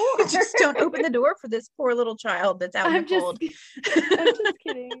the door. Just don't open the door for this poor little child that's out in the cold. I'm just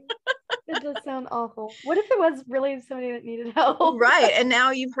kidding. It does sound awful. What if it was really somebody that needed help? Right, and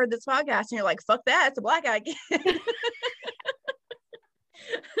now you've heard this podcast, and you're like, fuck that, it's a black-eyed kid.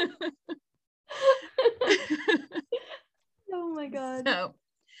 Oh my god. So,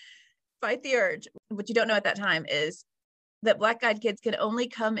 fight the urge. What you don't know at that time is that black-eyed kids can only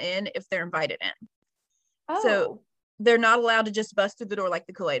come in if they're invited in. Oh. So they're not allowed to just bust through the door like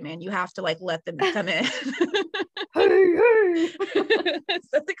the Kool-Aid Man. You have to like let them come in. Hey. Is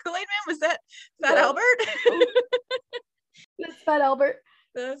that the Kool-Aid Man? Was that Fat Albert? That's Fat Albert.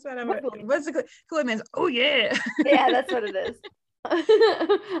 That's Fat Albert. What's the Kool-Aid Man's? Oh yeah. Yeah, that's what it is.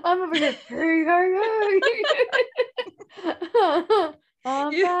 I'm over here.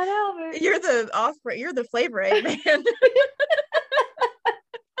 I'm Fat Albert. You're the Flavor Aid Man.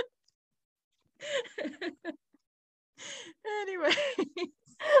 Anyway,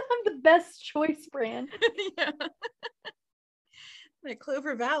 I'm the best choice brand. Yeah. Like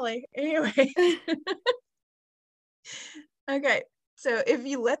Clover Valley. Anyway. Okay. So if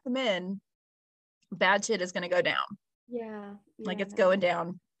you let them in, bad shit is going to go down. Yeah. Like it's going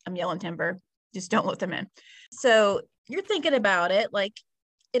down. I'm yelling timber. Just don't let them in. So you're thinking about it like,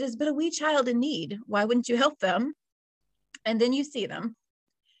 it has been a wee child in need. Why wouldn't you help them? And then you see them.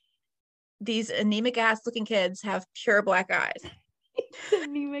 These anemic ass looking kids have pure black eyes.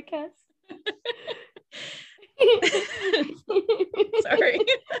 Anemic ass. Sorry.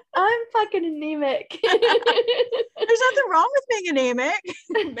 I'm fucking anemic. There's nothing wrong with being anemic.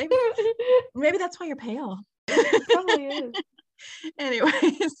 Maybe that's why you're pale. It probably is.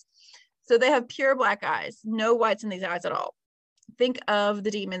 Anyways, so they have pure black eyes, no whites in these eyes at all. Think of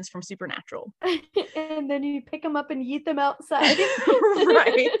the demons from Supernatural. And then you pick them up and yeet them outside.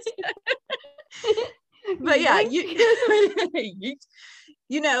 Right. But yeah, you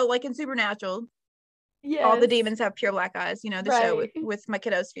know, like in Supernatural, yes. All the demons have pure black eyes. You know, the show with my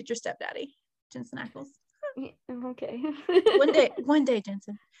kiddo's future stepdaddy, Jensen Ackles. Okay. One day,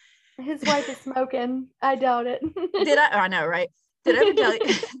 Jensen. His wife is smoking. I doubt it. Did I? Oh, I know, right? Did I ever tell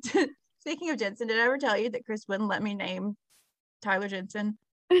you? Speaking of Jensen, did I ever tell you that Chris wouldn't let me name Tyler Jensen?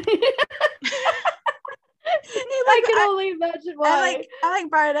 He's I can only imagine why. I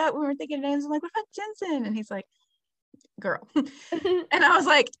brought it up when we were thinking names. I'm like, what about Jensen? And he's like, girl. And I was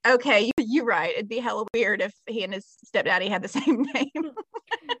like, okay, you're right. It'd be hella weird if he and his stepdaddy had the same name.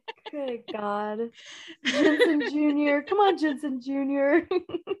 Good God. Jensen Jr. Come on, Jensen Jr.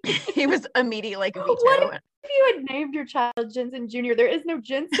 He was immediately like a veto. What if you had named your child Jensen Jr.? There is no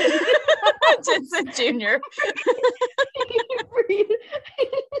Jensen. Jensen Jr.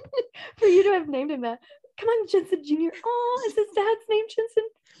 for you to have named him that. Come on, Jensen Jr. Oh, is his dad's name Jensen?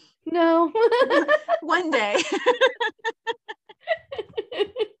 No. One day.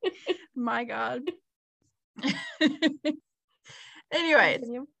 My God. Anyways,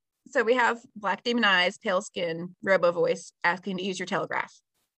 so we have black demon eyes, pale skin, robo voice asking to use your telegraph.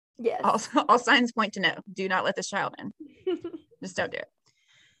 Yes. All signs point to no. Do not let this child in. Just don't do it.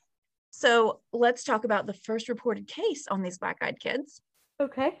 So let's talk about the first reported case on these black-eyed kids.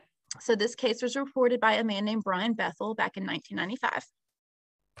 Okay. So this case was reported by a man named Brian Bethel back in 1995.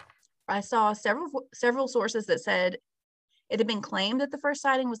 I saw several sources that said it had been claimed that the first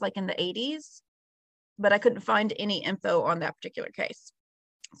sighting was like in the 80s, but I couldn't find any info on that particular case.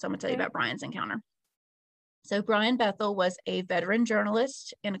 So I'm gonna tell you about Brian's encounter. So Brian Bethel was a veteran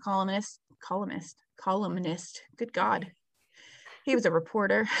journalist and a columnist. Good God. He was a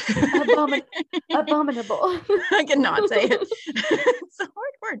reporter. Abominable. I cannot say it. It's a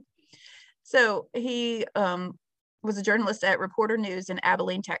hard word. So he was a journalist at Reporter News in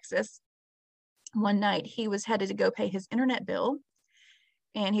Abilene, Texas. One night he was headed to go pay his internet bill,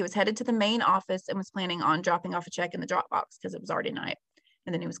 and he was headed to the main office and was planning on dropping off a check in the drop box because it was already night.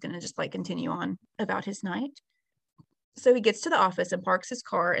 And then he was going to just like continue on about his night. So he gets to the office and parks his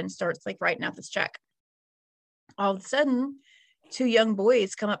car and starts like writing out this check. All of a sudden, two young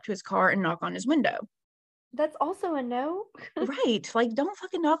boys come up to his car and knock on his window. That's also a no. Right. Like, don't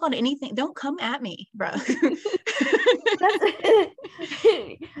fucking knock on anything. Don't come at me, bro.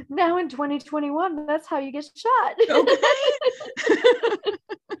 Now in 2021, that's how you get shot. Okay.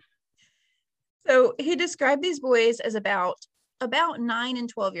 So he described these boys as about 9 and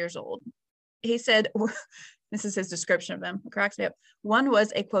 12 years old. He said, this is his description of them. It cracks me up. One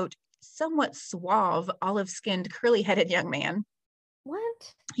was a, quote, somewhat suave, olive-skinned, curly-headed young man.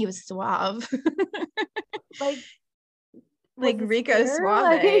 What? He was suave. like Rico hair?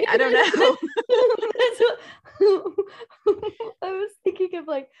 Suave. Like... I don't know. I was thinking of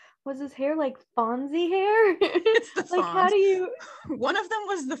like, was his hair like Fonzie hair? It's the like, Fonz. How do you? One of them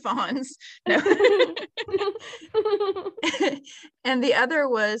was the Fonz. No. And the other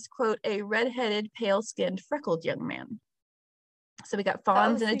was, quote, a redheaded, pale-skinned, freckled young man. So we got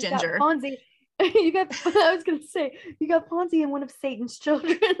Fonz and a ginger. Fonzie. I was gonna say, you got Fonzie and one of Satan's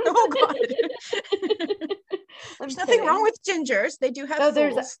children. Oh God. There's nothing wrong with gingers. They do have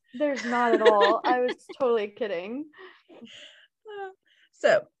souls. There's not at all. I was totally kidding.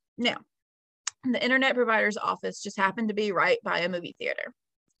 So now, the internet provider's office just happened to be right by a movie theater.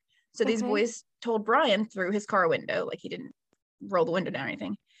 So these boys told Brian through his car window, like he didn't roll the window down or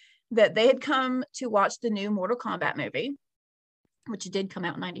anything, that they had come to watch the new Mortal Kombat movie, which did come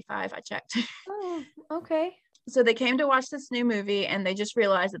out in 95. I checked. Oh, okay. So they came to watch this new movie and they just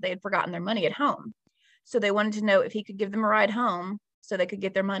realized that they had forgotten their money at home. So they wanted to know if he could give them a ride home so they could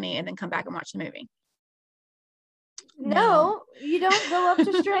get their money and then come back and watch the movie. No, you don't go up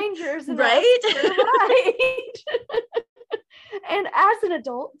to strangers and right? ask for a ride. And as an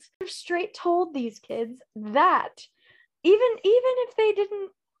adult, I've straight told these kids that even if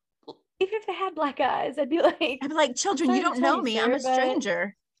they had black eyes, I'd be like, children, you don't know me. I'm a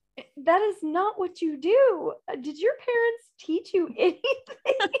stranger. That is not what you do. Did your parents teach you anything?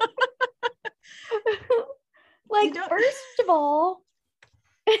 First of all,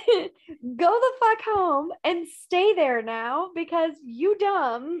 go the fuck home and stay there now because you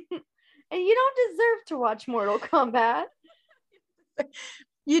dumb and you don't deserve to watch Mortal Kombat.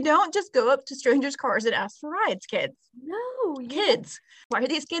 You don't just go up to strangers' cars and ask for rides, kids. No, kids. Why are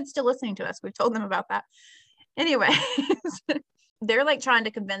these kids still listening to us? We've told them about that. Anyways, they're like trying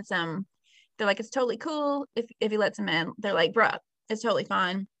to convince him. They're like, it's totally cool if he lets him in. They're like, bruh, it's totally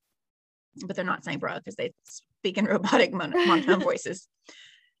fine. But they're not saying bruh because they speak in robotic monotone voices.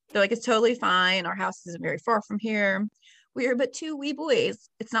 They're like, it's totally fine. Our house isn't very far from here. We are but two wee boys.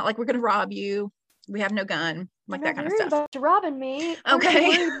 It's not like we're going to rob you. We have no gun. Like that kind of stuff. About robbing me.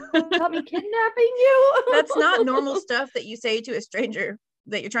 Okay. About me kidnapping you. That's not normal stuff that you say to a stranger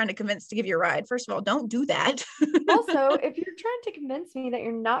that you're trying to convince to give you a ride. First of all, don't do that. Also, if you're trying to convince me that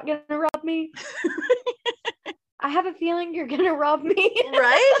you're not going to rob me, I have a feeling you're going to rob me.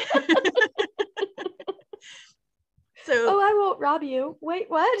 Right? So I won't rob you. Wait,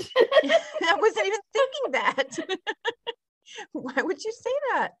 what? I wasn't even thinking that. Why would you say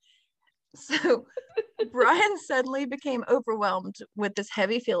that? So Brian suddenly became overwhelmed with this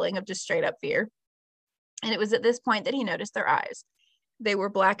heavy feeling of just straight up fear. And it was at this point that he noticed their eyes. They were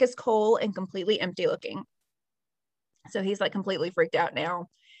black as coal and completely empty looking. So he's like completely freaked out now.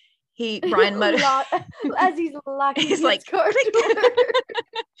 Brian muttered as he's locking his like car door.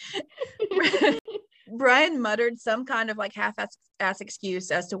 Brian muttered some kind of like half-ass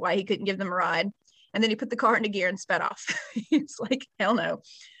excuse as to why he couldn't give them a ride. And then he put the car into gear and sped off. He's like, hell no.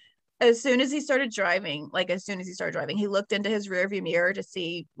 As soon as he started driving, he looked into his rearview mirror to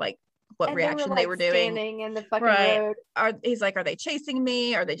see like what reaction they were doing. Standing in the fucking road. He's like, are they chasing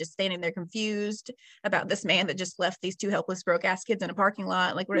me? Are they just standing there confused about this man that just left these two helpless broke ass kids in a parking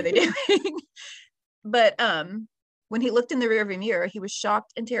lot? Like, what are they doing? But when he looked in the rearview mirror, he was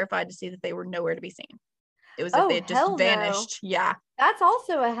shocked and terrified to see that they were nowhere to be seen. It was like they had just vanished. No. Yeah. That's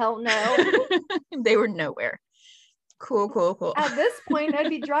also a hell no. They were nowhere. Cool. At this point, I'd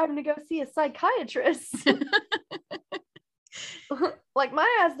be driving to go see a psychiatrist. Like,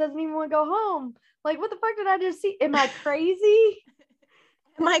 my ass doesn't even want to go home. Like, what the fuck did I just see? Am I crazy?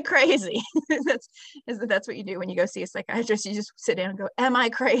 Am I crazy? That's what you do when you go see a psychiatrist. You just sit down and go, am I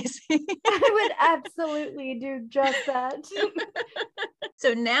crazy? I would absolutely do just that.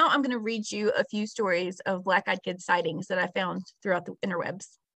 So now I'm going to read you a few stories of black-eyed kid sightings that I found throughout the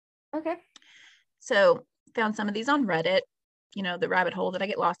interwebs. Okay. So found some of these on Reddit, the rabbit hole that I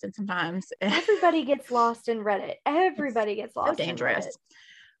get lost in sometimes. Everybody gets lost in Reddit. Everybody gets lost. So dangerous.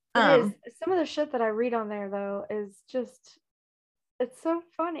 It is. Some of the shit that I read on there though is just, it's so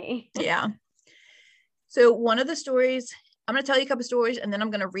funny. Yeah. So one of the stories, I'm going to tell you a couple stories and then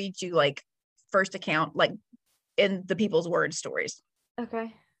I'm going to read you like first account, like in the people's word stories.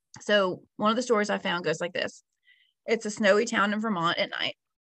 Okay. So one of the stories I found goes like this. It's a snowy town in Vermont at night.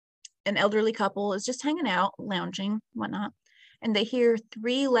 An elderly couple is just hanging out, lounging, whatnot, and they hear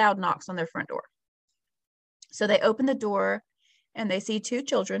 3 loud knocks on their front door. So they open the door and they see 2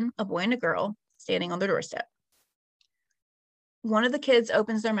 children, a boy and a girl, standing on their doorstep. One of the kids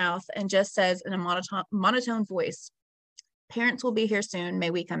opens their mouth and just says in a monotone voice, "Parents will be here soon. May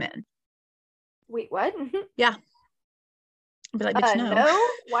we come in?" Wait, what? Yeah. But like, bitch, no. No?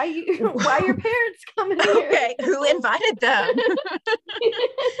 Why are your parents coming here? Okay, who invited them?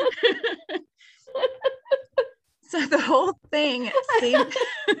 So the whole thing seemed...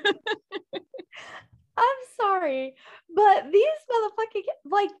 I'm sorry, but these motherfucking,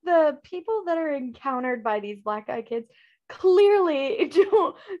 like, the people that are encountered by these black-eyed kids clearly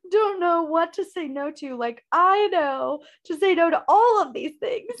don't know what to say no to. Like, I know to say no to all of these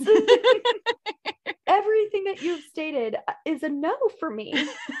things. Everything that you've stated is a no for me.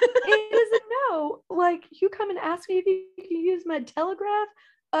 It is a no. Like, you come and ask me if you can use my telegraph,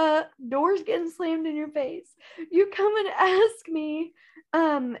 doors getting slammed in your face. You come and ask me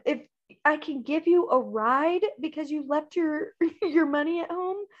if I can give you a ride because you left your money at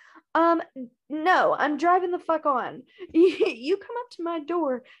home. No, I'm driving the fuck on. You come up to my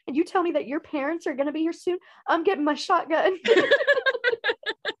door and you tell me that your parents are gonna be here soon. I'm getting my shotgun.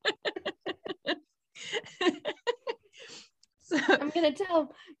 So, I'm gonna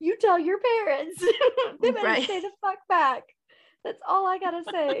tell your parents. They better stay the fuck back. That's all I gotta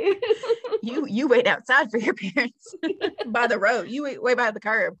say. You wait outside for your parents by the road. You wait by the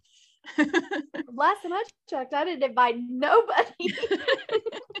curb. Last time I checked, I didn't invite nobody.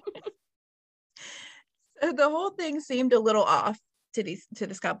 So the whole thing seemed a little off to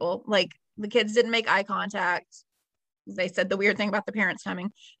this couple. Like, the kids didn't make eye contact. They said the weird thing about the parents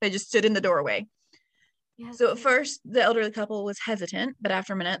coming. They just stood in the doorway. Yes. So at first, the elderly couple was hesitant, but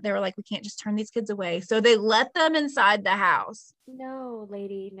after a minute, they were like, we can't just turn these kids away. So they let them inside the house. No,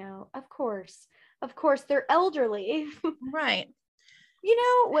 lady, no. Of course, they're elderly. Right. You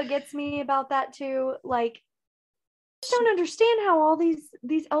know what gets me about that too? Like, I don't understand how all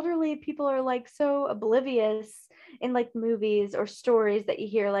these elderly people are like so oblivious in like movies or stories that you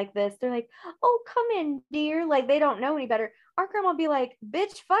hear like this. They're like, "Oh, come in, dear." Like, they don't know any better. Our grandma would be like,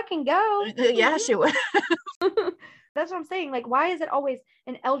 "Bitch, fucking go." Yeah, she would. That's what I'm saying. Like, why is it always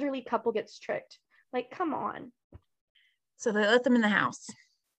an elderly couple gets tricked? Like, come on. So they let them in the house.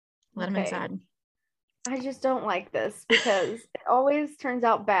 Let them inside. I just don't like this because it always turns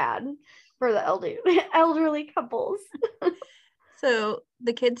out bad for the elderly couples. So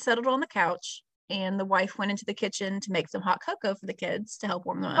the kids settled on the couch and the wife went into the kitchen to make some hot cocoa for the kids to help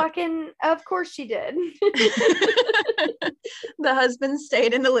warm them up. Of course she did. The husband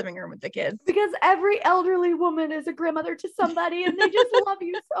stayed in the living room with the kids. Because every elderly woman is a grandmother to somebody and they just love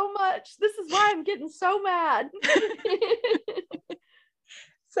you so much. This is why I'm getting so mad.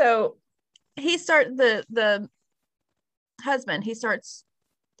 So the husband, he starts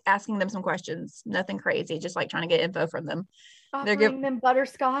asking them some questions, nothing crazy, just like trying to get info from them. Offering them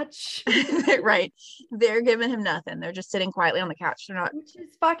butterscotch. Right. They're giving him nothing. They're just sitting quietly on the couch. They're not. Which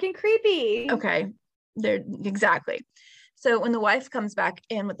is fucking creepy. Okay. They're exactly. So when the wife comes back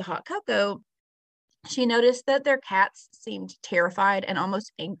in with the hot cocoa, she noticed that their cats seemed terrified and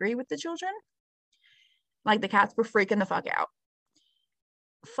almost angry with the children. Like the cats were freaking the fuck out.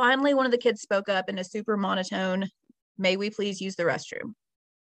 Finally, one of the kids spoke up in a super monotone, "May we please use the restroom?"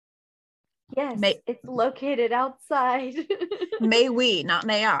 Yes, it's located outside. May we, not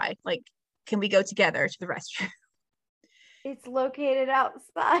may I. Like, can we go together to the restroom? It's located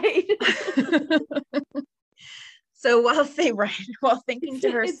outside. So while thinking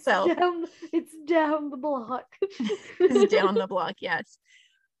to herself, it's down the block. It's down the block, yes.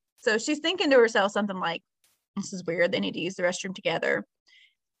 So she's thinking to herself something like, "This is weird. They need to use the restroom together."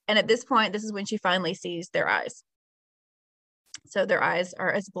 And at this point, this is when she finally sees their eyes. So their eyes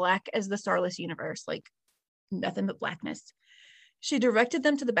are as black as the starless universe, like nothing but blackness. She directed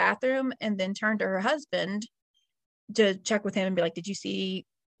them to the bathroom and then turned to her husband to check with him and be like, "Did you see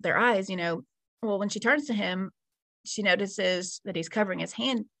their eyes?" Well, when she turns to him, she notices that he's covering his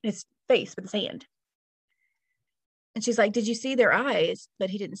face with his hand. And she's like, "Did you see their eyes?" But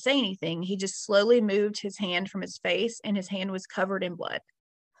he didn't say anything. He just slowly moved his hand from his face and his hand was covered in blood.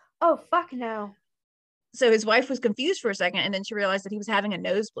 Oh, fuck no. So his wife was confused for a second, and then she realized that he was having a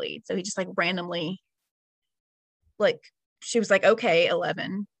nosebleed. So he just randomly, she was like, "Okay,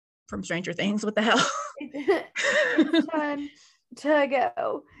 11 from Stranger Things, what the hell?" It's time to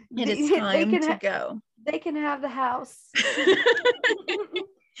go. It is time to go. They can have the house.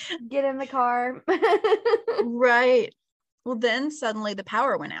 Get in the car. Right. Well, then suddenly the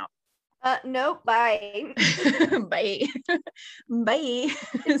power went out. Nope. Bye. Bye. Bye.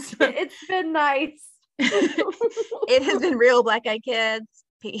 It's been nice. It has been real, Black Eyed Kids.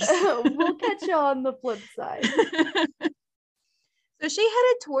 Peace. We'll catch you on the flip side. So she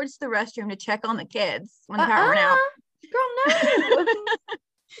headed towards the restroom to check on the kids when the power went out. Girl, no.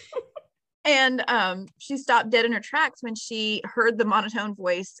 And she stopped dead in her tracks when she heard the monotone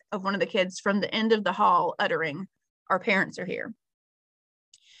voice of one of the kids from the end of the hall uttering, "Our parents are here."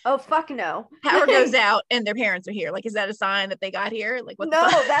 Oh, fuck no. Power goes out and their parents are here. Is that a sign that they got here? What? No,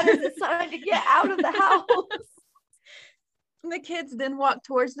 that is a sign to get out of the house. And the kids then walked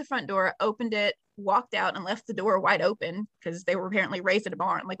towards the front door, opened it, walked out, and left the door wide open because they were apparently raised in a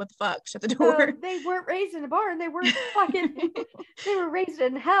barn. What the fuck? Shut the door. They weren't raised in a barn. They were they were raised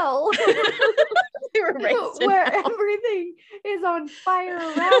in hell. They were raised in where hell. Everything is on fire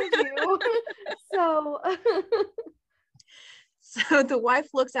around you. So the wife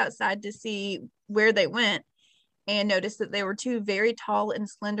looks outside to see where they went and noticed that they were two very tall and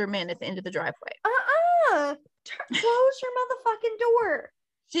slender men at the end of the driveway. Close your motherfucking door.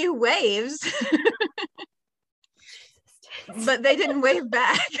 She waves, but they didn't wave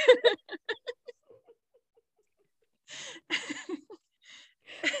back.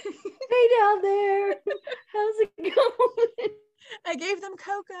 Hey down there, how's it going? I gave them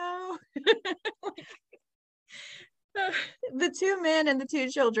cocoa. The two men and the two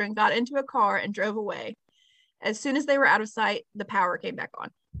children got into a car and drove away. As soon as they were out of sight, the power came back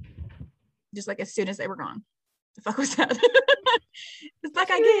on. Just as soon as they were gone. The fuck was that? It's Black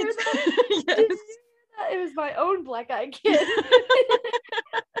Eyed Kids. Yes. It was my own Black Eyed Kid.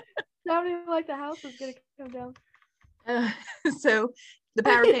 Sounding like the house was gonna come down. So the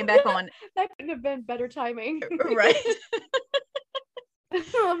power came back on. That couldn't have been better timing. Right.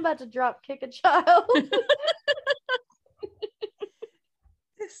 I'm about to drop kick a child.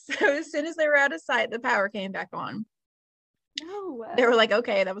 So as soon as they were out of sight, the power came back on. No. They were like,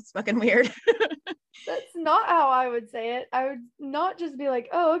 "Okay, that was fucking weird." That's not how I would say it. I would not just be like,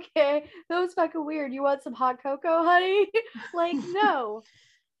 "Oh, okay, that was fucking weird. You want some hot cocoa, honey?" No.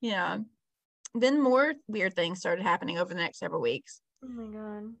 Yeah. Then more weird things started happening over the next several weeks. Oh my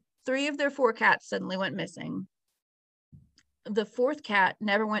god. 3 of their 4 cats suddenly went missing. The 4th cat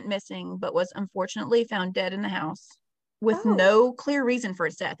never went missing, but was unfortunately found dead in the house with no clear reason for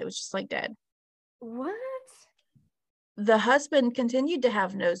its death. It was just dead. What? The husband continued to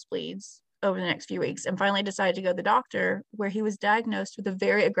have nosebleeds over the next few weeks and finally decided to go to the doctor, where he was diagnosed with a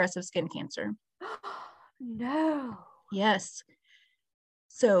very aggressive skin cancer. No. Yes.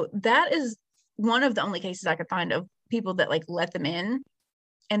 So that is one of the only cases I could find of people that like let them in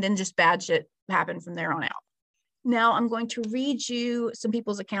and then just bad shit happened from there on out. Now I'm going to read you some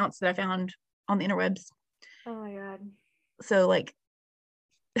people's accounts that I found on the interwebs. Oh my God. So like,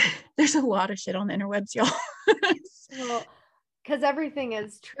 there's a lot of shit on the interwebs, y'all. Well, because everything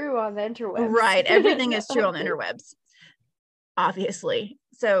is true on the interwebs. Right. Everything is true on the interwebs, obviously.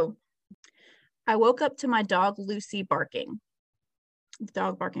 So I woke up to my dog Lucy barking. The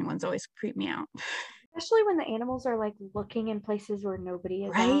dog barking ones always creep me out. Especially when the animals are like looking in places where nobody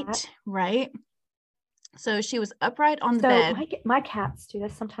is at. Right. So she was upright on the bed. My cats do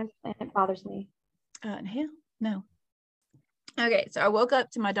this sometimes and it bothers me. Hell no. Okay, so I woke up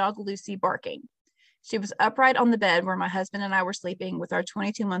to my dog Lucy barking. She was upright on the bed where my husband and I were sleeping with our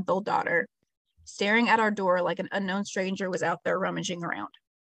 22-month-old daughter, staring at our door like an unknown stranger was out there rummaging around.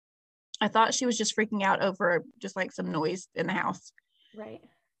 I thought she was just freaking out over just like some noise in the house. Right.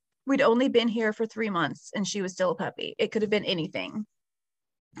 We'd only been here for 3 months and she was still a puppy. It could have been anything.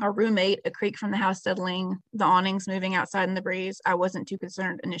 Our roommate, a creak from the house settling, the awnings moving outside in the breeze. I wasn't too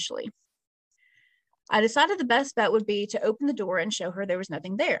concerned initially. I decided the best bet would be to open the door and show her there was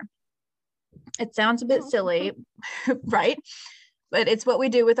nothing there. It sounds a bit silly, right? But it's what we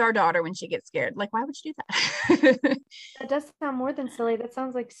do with our daughter when she gets scared. Like, why would you do that? That does sound more than silly. That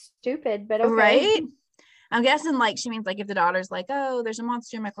sounds like stupid, but okay. Right? I'm guessing like she means like if the daughter's like, oh, there's a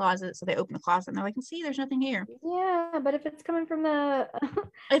monster in my closet. So they open the closet and they're like, see, there's nothing here. Yeah, but if it's coming from the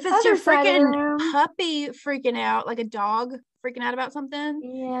if it's your freaking puppy freaking out, like a dog freaking out about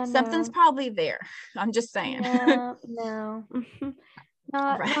something, something's probably there. I'm just saying. Yeah, no.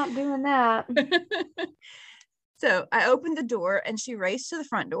 Not doing that. So I opened the door and she raced to the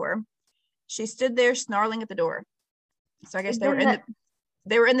front door. She stood there snarling at the door. So I guess they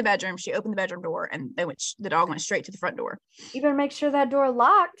were in the bedroom. She opened the bedroom door and the dog went straight to the front door. You better make sure that door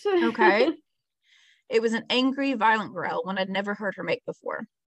locked. Okay. It was an angry, violent growl, one I'd never heard her make before.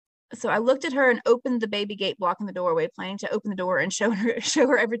 So I looked at her and opened the baby gate blocking the doorway, planning to open the door and show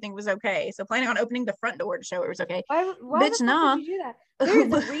her everything was okay. So planning on opening the front door to show her it was okay. Why Bitch, nah. Did you do that?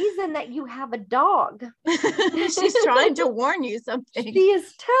 There's a reason that you have a dog. She's trying to warn you something. She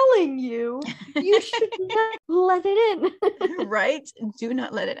is telling you should not let it in. Right? Do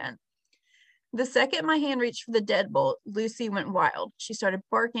not let it in. The second my hand reached for the deadbolt, Lucy went wild. She started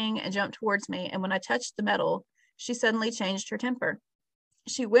barking and jumped towards me. And when I touched the metal, she suddenly changed her temper.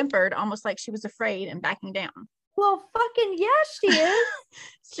 She whimpered almost like she was afraid and backing down. Well, fucking yes, she is.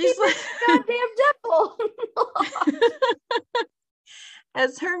 She's like goddamn devil.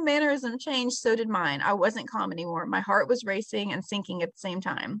 As her mannerism changed, so did mine. I wasn't calm anymore. My heart was racing and sinking at the same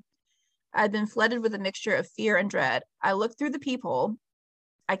time. I'd been flooded with a mixture of fear and dread. I looked through the peephole.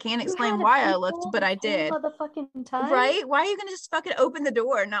 I can't explain why I looked, but I did. Motherfucking time. Right? Why are you gonna just fucking open the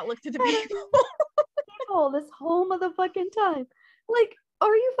door and not look through the peephole? This whole motherfucking time. Like,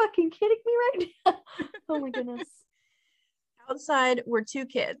 are you fucking kidding me right now? Oh my goodness. Outside were 2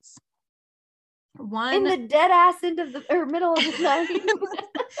 kids. One in the dead ass middle of the night.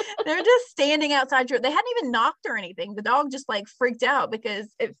 They're just standing outside they hadn't even knocked or anything. The dog just like freaked out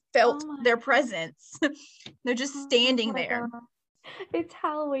because it felt their presence. They're just standing there. God. It's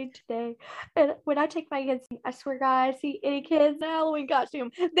Halloween today, and when I take my kids, I swear God, I see any kids in a Halloween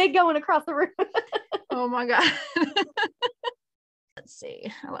costume, they going across the room. Oh my God. Let's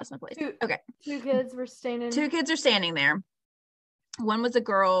see. I lost my place. Okay. 2 kids were standing. 2 kids are standing there. One was a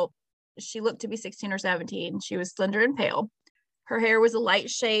girl. She looked to be 16 or 17. She was slender and pale. Her hair was a light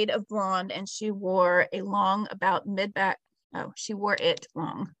shade of blonde, and she wore a long about mid-back. Oh, she wore it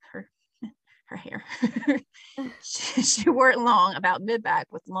long. Her hair. she wore it long about mid-back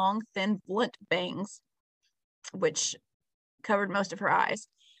with long, thin, blunt bangs, which covered most of her eyes.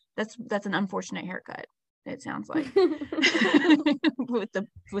 That's an unfortunate haircut. It sounds like with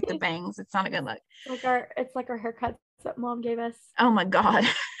the bangs. It's not a good look. It's like our haircuts that Mom gave us. Oh my God.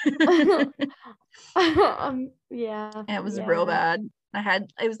 Yeah. And it was real bad.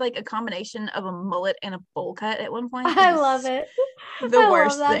 It was like a combination of a mullet and a bowl cut at one point. I love it. The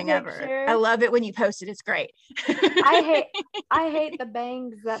worst thing ever. I love it when you post it. It's great. I hate the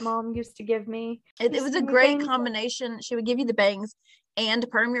bangs that Mom used to give me. It was a great combination. She would give you the bangs and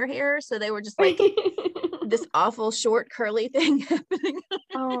perm your hair, so they were just like this awful short curly thing happening.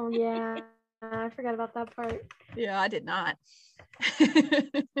 Oh yeah, I forgot about that part. Yeah, I did not.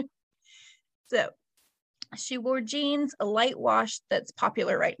 So she wore jeans, a light wash that's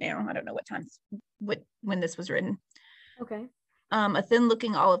popular right now. I don't know when this was written. Okay. A thin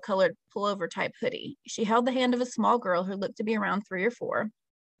looking olive colored pullover type hoodie. She held the hand of a small girl who looked to be around 3 or 4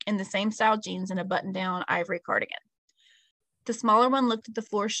 in the same style jeans and a button down ivory cardigan. The smaller one looked at the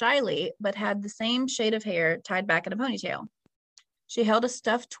floor shyly, but had the same shade of hair tied back in a ponytail. She held a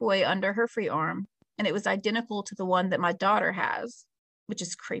stuffed toy under her free arm, and it was identical to the one that my daughter has, which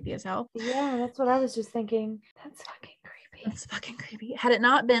is creepy as hell. Yeah, that's what I was just thinking. That's fucking creepy. That's fucking creepy. Had it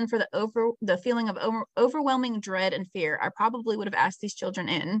not been for the feeling of overwhelming dread and fear, I probably would have asked these children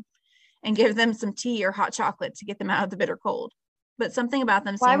in and give them some tea or hot chocolate to get them out of the bitter cold. But something about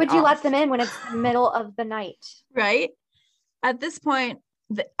them Why would you off. let them in when it's the middle of the night? Right? At this point,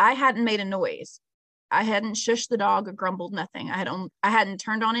 I hadn't made a noise. I hadn't shushed the dog or grumbled nothing. I hadn't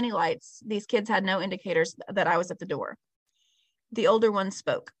turned on any lights. These kids had no indicators that I was at the door. The older one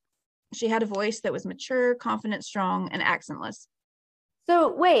spoke. She had a voice that was mature, confident, strong, and accentless.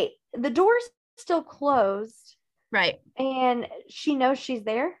 So wait, the door's still closed. Right. And she knows she's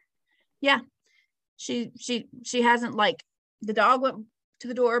there? Yeah. She hasn't, like, the dog went to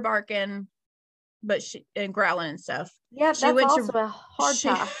the door barking, but and growling and stuff. Yeah, that's also a hard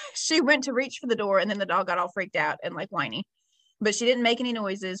task. She went to reach for the door, and then the dog got all freaked out and like whiny. But she didn't make any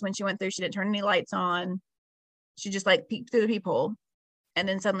noises when she went through. She didn't turn any lights on. She just like peeked through the peephole. And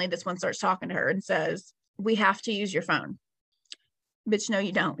then suddenly this one starts talking to her and says, "We have to use your phone." Bitch, no,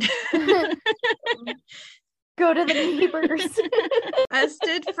 you don't. Go to the neighbors. I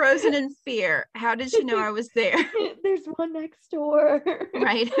stood frozen in fear. How did she know I was there? There's one next door.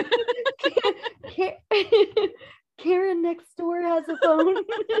 Right. Karen next door has a phone.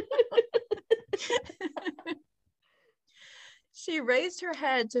 She raised her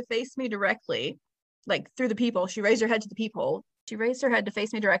head to face me directly, like through the peephole. She raised her head to the peephole. She raised her head to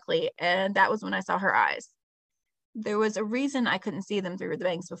face me directly, and that was when I saw her eyes. There was a reason I couldn't see them through the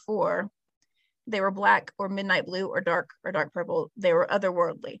bangs before. They were black or midnight blue or dark purple. They were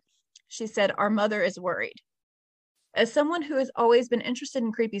otherworldly. She said, "Our mother is worried." As someone who has always been interested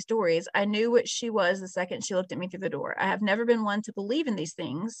in creepy stories, I knew what she was the second she looked at me through the door. I have never been one to believe in these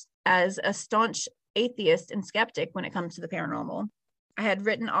things. As a staunch atheist and skeptic when it comes to the paranormal, I had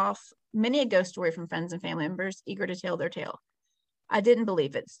written off many a ghost story from friends and family members eager to tell their tale. I didn't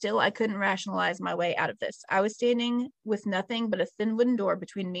believe it. Still, I couldn't rationalize my way out of this. I was standing with nothing but a thin wooden door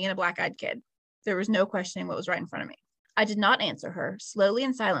between me and a black-eyed kid. There was no questioning what was right in front of me. I did not answer her. Slowly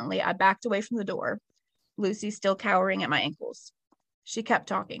and silently, I backed away from the door, Lucy still cowering at my ankles. She kept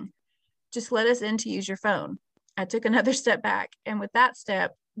talking. "Just let us in to use your phone." I took another step back, and with that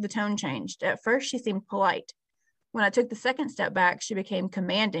step, the tone changed. At first, she seemed polite. When I took the second step back, she became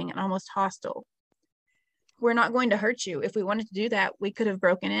commanding and almost hostile. "We're not going to hurt you. If we wanted to do that, we could have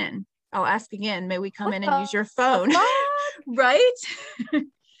broken in. I'll ask again. May we come in and use your phone?" Right?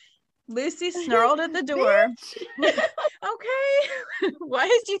 Lucy snarled at the door. "Okay. Why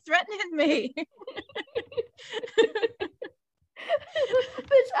is you threatening me?"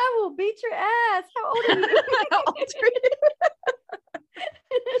 Bitch, I will beat your ass. How old are you? How old are you?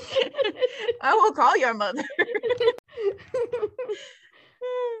 I will call your mother.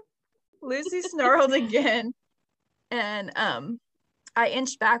 Lucy snarled again, and I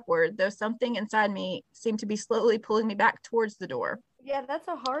inched backward, though something inside me seemed to be slowly pulling me back towards the door. Yeah, that's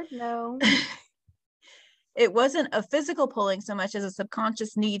a hard no. It wasn't a physical pulling so much as a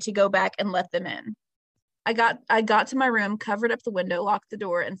subconscious need to go back and let them in. I got to my room, covered up the window, locked the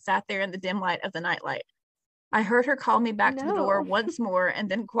door, and sat there in the dim light of the nightlight. I heard her call me back to the door once more, and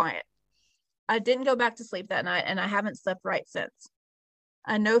then quiet. I didn't go back to sleep that night, and I haven't slept right since.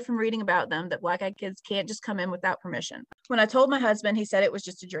 I know from reading about them that black-eyed kids can't just come in without permission. When I told my husband, he said it was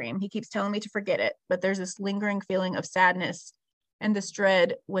just a dream. He keeps telling me to forget it, but there's this lingering feeling of sadness and this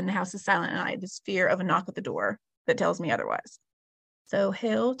dread when the house is silent at night, this fear of a knock at the door that tells me otherwise. So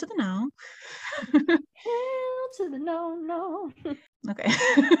hail to the no. Hail to the no. Okay.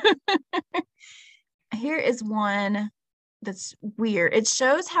 Here is one that's weird. It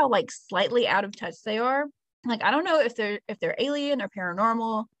shows how like slightly out of touch they are. Like, I don't know if they're alien or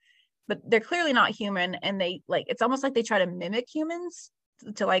paranormal, but they're clearly not human. And they like, it's almost like they try to mimic humans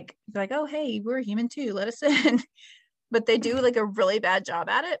to like, "Oh, hey, we're human too. Let us in." But they do like a really bad job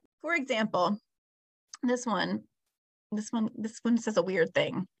at it. For example, this one says a weird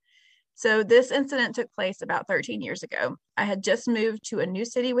thing. So this incident took place about 13 years ago. I had just moved to a new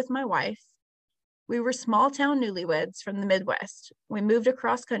city with my wife. We were small town newlyweds from the Midwest. We moved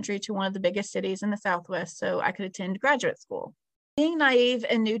across country to one of the biggest cities in the Southwest so I could attend graduate school. Being naive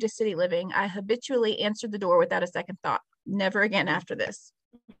and new to city living, I habitually answered the door without a second thought. Never again after this.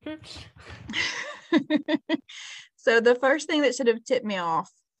 So the first thing that should have tipped me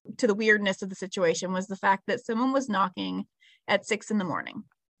off to the weirdness of the situation was the fact that someone was knocking at 6 a.m.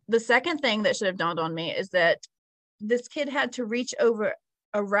 The second thing that should have dawned on me is that this kid had to reach over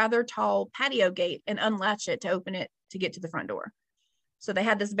a rather tall patio gate and unlatch it to open it to get to the front door. So they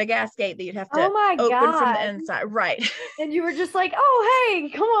had this big ass gate that you'd have to open from the inside. Right. And you were just like, oh, hey,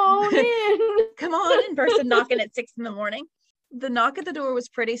 come on in. Come on in, person knocking at 6 a.m. The knock at the door was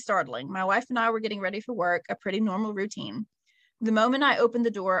pretty startling. My wife and I were getting ready for work, a pretty normal routine. The moment I opened the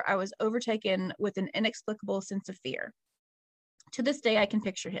door, I was overtaken with an inexplicable sense of fear. To this day, I can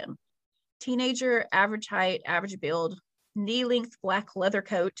picture him. Teenager, average height, average build, knee-length black leather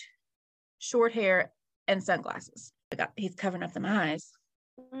coat, short hair, and sunglasses. He's covering up my eyes.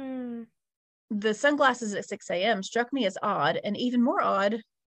 The sunglasses at 6 a.m. struck me as odd, and even more odd,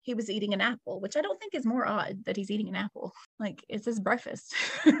 he was eating an apple, which I don't think is more odd that he's eating an apple. Like, it's his breakfast.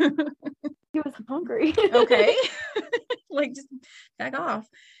 He was hungry. Okay. Like, just back off.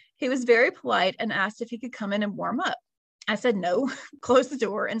 He was very polite and asked if he could come in and warm up. I said no, closed the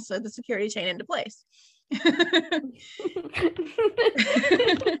door, and slid the security chain into place.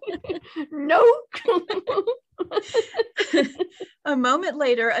 No. A moment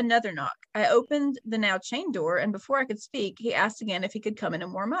later, another knock. I opened the now chained door, and before I could speak, he asked again if he could come in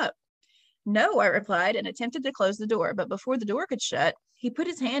and warm up. No, I replied, and attempted to close the door, but before the door could shut, he put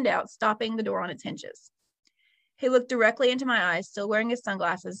his hand out, stopping the door on its hinges. He looked directly into my eyes, still wearing his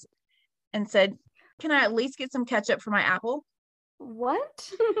sunglasses, and said, "Can I at least get some ketchup for my apple?"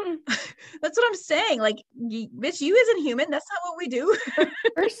 What? That's what I'm saying. Like, bitch, you isn't human. That's not what we do.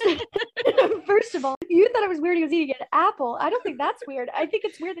 First of all, you thought it was weird he was eating an apple. I don't think that's weird. I think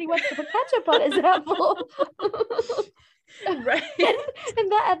it's weird that he wants to put ketchup on his apple. Right.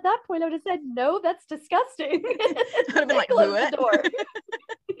 And that at that point, I would have said, no, that's disgusting. I'd have been like, close the door.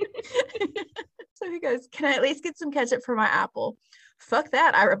 So he goes, "Can I at least get some ketchup for my apple?" "Fuck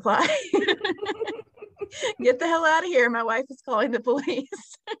that," I reply. "Get the hell out of here. My wife is calling the police."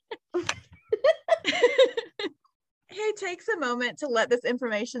 He takes a moment to let this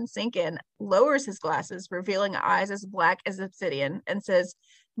information sink in, lowers his glasses, revealing eyes as black as obsidian, and says,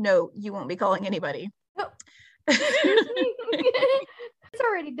 "No, you won't be calling anybody." Oh. It's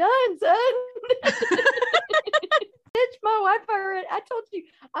already done, son. Bitch, my wife already, I told you,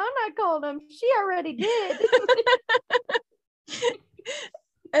 I'm not calling them. She already did.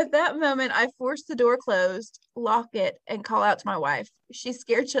 At that moment, I force the door closed, lock it, and call out to my wife. She's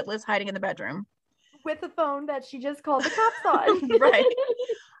scared shitless, hiding in the bedroom. With the phone that she just called the cops on. Right.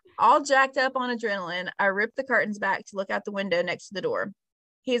 All jacked up on adrenaline, I rip the curtains back to look out the window next to the door.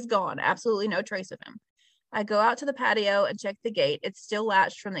 He's gone. Absolutely no trace of him. I go out to the patio and check the gate. It's still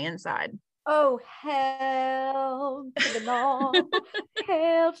latched from the inside. Oh, hell to the no.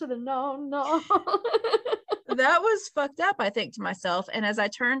 Hell to the no. That was fucked up, I think to myself. And as I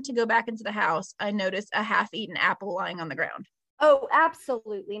turned to go back into the house, I noticed a half-eaten apple lying on the ground. Oh,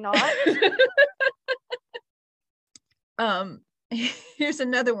 absolutely not. Here's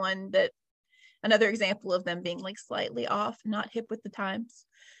another example of them being like slightly off, not hip with the times.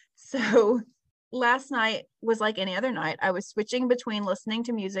 So last night was like any other night. I was switching between listening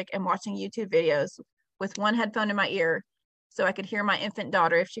to music and watching YouTube videos with one headphone in my ear so I could hear my infant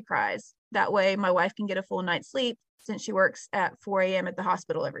daughter if she cries. That way my wife can get a full night's sleep since she works at 4 a.m. at the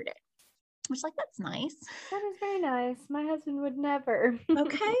hospital every day. I was like, that's nice. That is very nice. My husband would never.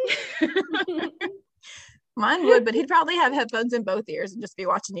 Okay. Mine would, but he'd probably have headphones in both ears and just be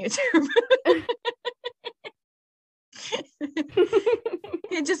watching YouTube.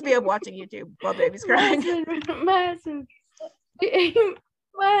 He'd just be up watching YouTube while baby's crying. My husband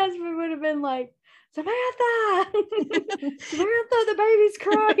would have been like, Samantha, the baby's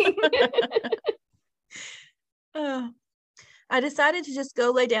crying. I decided to just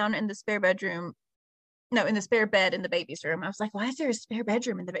go lay down in the spare bed in the baby's room. I was like, why is there a spare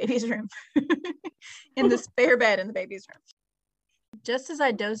bedroom in the baby's room? In the spare bed in the baby's room. Just as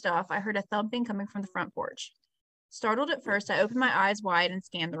I dozed off, I heard a thumping coming from the front porch. Startled at first, I opened my eyes wide and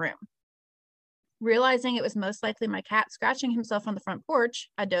scanned the room. Realizing it was most likely my cat scratching himself on the front porch,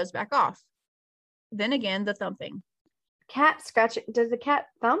 I dozed back off. Then again, the thumping. Cat scratching? Does the cat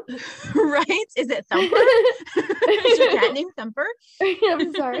thump? Right? Is it Thumper? Is your cat named Thumper?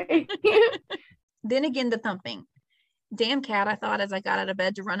 I'm sorry. Then again, the thumping. Damn cat, I thought as I got out of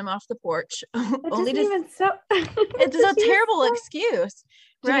bed to run him off the porch. It's a terrible excuse.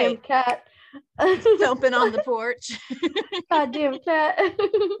 Right. Damn cat. Thumping on the porch. Goddamn cat.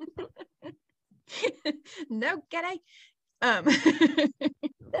 No, kitty.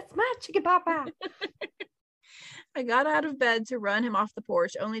 That's my chicken papa. I got out of bed to run him off the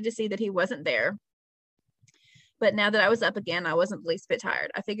porch, only to see that he wasn't there. But now that I was up again, I wasn't the least bit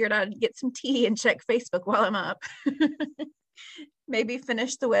tired. I figured I'd get some tea and check Facebook while I'm up. Maybe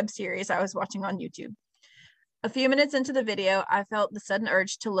finish the web series I was watching on YouTube. A few minutes into the video, I felt the sudden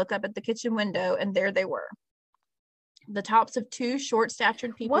urge to look up at the kitchen window, and there they were. the tops of two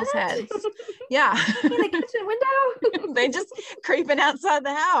short-statured people's What? heads. Yeah. In the kitchen window? They just creeping outside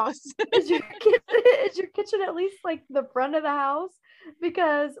the house. Is your kitchen at least like the front of the house?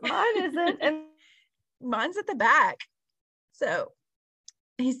 Because mine isn't. And mine's at the back. So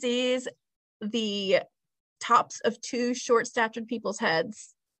he sees the tops of two short-statured people's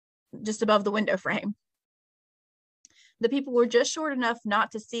heads just above the window frame. The people were just short enough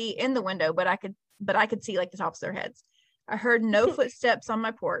not to see in the window, but I could see like the tops of their heads. I heard no footsteps on my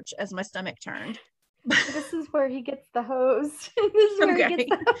porch as my stomach turned. This is where he gets the hose. This is where he gets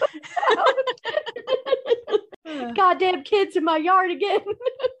the hose out. Goddamn kids in my yard again.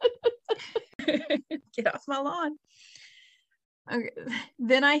 Get off my lawn. Okay.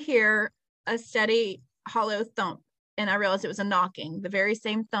 Then I hear a steady hollow thump, and I realized it was a knocking, the very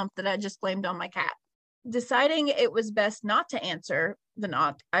same thump that I just blamed on my cat. Deciding it was best not to answer the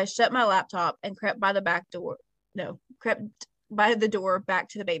knock, I shut my laptop and crept by the door back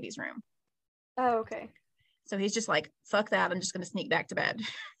to the baby's room. Oh, okay. So he's just like, fuck that, I'm just going to sneak back to bed.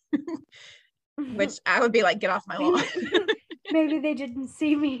 Which I would be like, get off my lawn. Maybe they didn't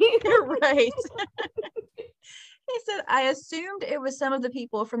see me. Right. He said, I assumed it was some of the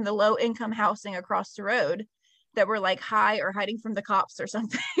people from the low income housing across the road that were like high or hiding from the cops or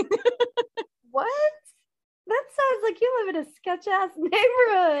something. What? That sounds like you live in a sketch ass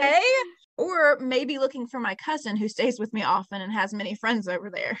neighborhood. Hey? Or maybe looking for my cousin who stays with me often and has many friends over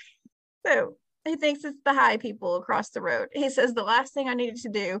there. So he thinks it's the high people across the road. He says the last thing I needed to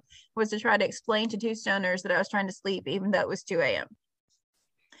do was to try to explain to two stoners that I was trying to sleep, even though it was 2 a.m.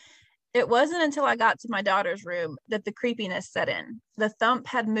 It wasn't until I got to my daughter's room that the creepiness set in. The thump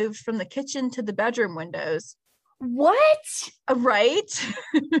had moved from the kitchen to the bedroom windows. What? Right?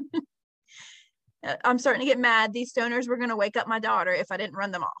 I'm starting to get mad. These stoners were going to wake up my daughter if I didn't run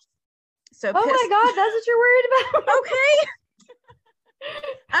them off. So oh my God, that's what you're worried about? Okay.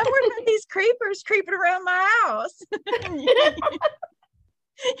 I'm worried about these creepers creeping around my house.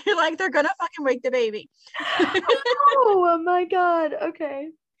 You're like, they're going to fucking wake the baby. Oh my God. Okay.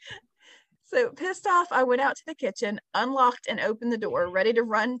 So pissed off, I went out to the kitchen, unlocked and opened the door, ready to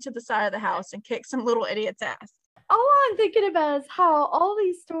run to the side of the house and kick some little idiot's ass. All I'm thinking about is how all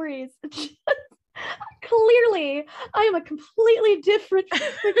these stories clearly I am a completely different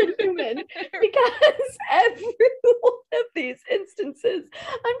freaking human, because every one of these instances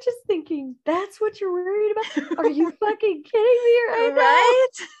I'm just thinking, that's what you're worried about? Are you fucking kidding me right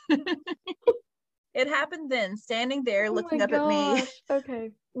now? It happened then, standing there looking up at me.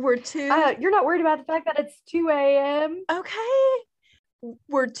 Okay. We're two. You're not worried about the fact that it's 2 a.m. Okay.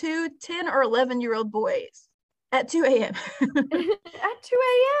 We're two 10 or 11-year-old boys at 2 a.m. At 2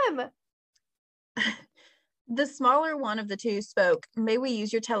 a.m. The smaller one of the two spoke. May we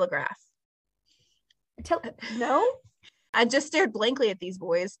use your telegraph? No? I just stared blankly at these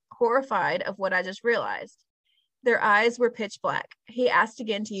boys, horrified of what I just realized. Their eyes were pitch black. He asked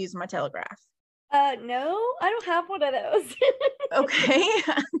again to use my telegraph. No, I don't have one of those. Okay.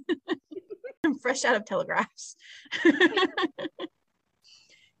 I'm fresh out of telegraphs.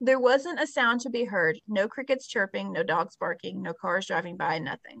 There wasn't a sound to be heard. No crickets chirping, no dogs barking, no cars driving by,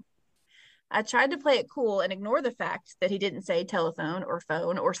 nothing. I tried to play it cool and ignore the fact that he didn't say telephone or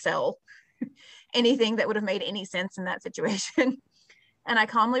phone or cell, anything that would have made any sense in that situation. And I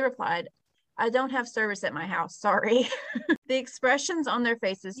calmly replied, I don't have service at my house, sorry. The expressions on their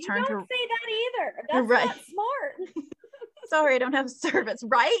faces turned to... You don't say that either. That's right. Not smart. Sorry, I don't have service,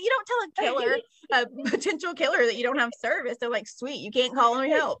 right? You don't tell a killer, a potential killer, that you don't have service. They're like, sweet, you can't call any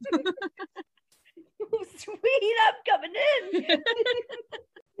help. Sweet, I'm coming in.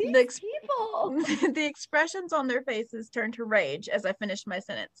 These people. The expressions on their faces turned to rage as I finished my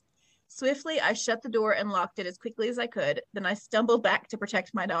sentence. Swiftly, I shut the door and locked it as quickly as I could. Then I stumbled back to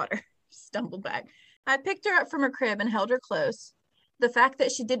protect my daughter. Stumbled back. I picked her up from her crib and held her close. The fact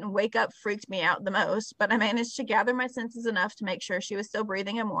that she didn't wake up freaked me out the most, but I managed to gather my senses enough to make sure she was still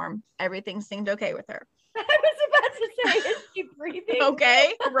breathing and warm. Everything seemed okay with her. I was about to say, is she breathing?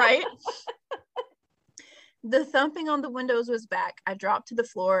 Okay, right. The thumping on the windows was back. I dropped to the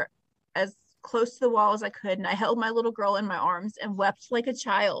floor as close to the wall as I could, and I held my little girl in my arms and wept like a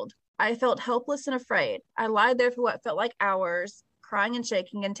child. I felt helpless and afraid. I lied there for what felt like hours, crying and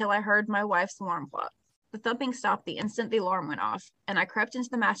shaking until I heard my wife's alarm clock. The thumping stopped the instant the alarm went off, and I crept into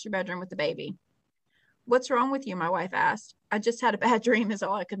the master bedroom with the baby. What's wrong with you? My wife asked. I just had a bad dream is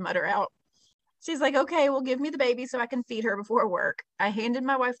all I could mutter out. She's like, okay, well, give me the baby so I can feed her before work. I handed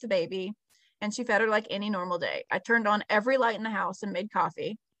my wife the baby, and she fed her like any normal day. I turned on every light in the house and made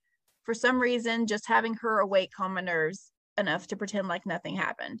coffee. For some reason, just having her awake calmed my nerves enough to pretend like nothing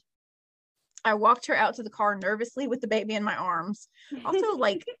happened. I walked her out to the car nervously with the baby in my arms. Also,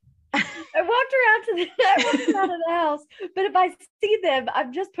 like, I walked her out of the house, but if I see them,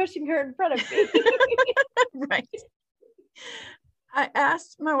 I'm just pushing her in front of me. Right. I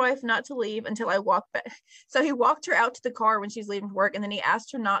asked my wife not to leave until I walked back. So he walked her out to the car when she's leaving for work, and then he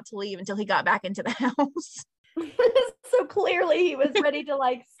asked her not to leave until he got back into the house. So clearly he was ready to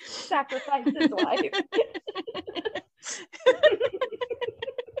like sacrifice his life.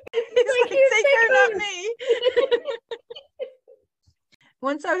 He's like, take care, not me.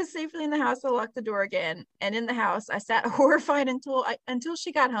 Once I was safely in the house, I locked the door again. And in the house, I sat horrified until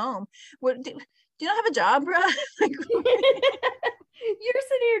she got home. What, do you not have a job, bro? Like, you're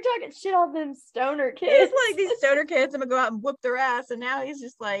sitting here talking shit on them stoner kids. He's like, these stoner kids, I'm gonna go out and whoop their ass. And now he's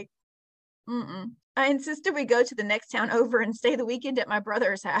just like, I insisted we go to the next town over and stay the weekend at my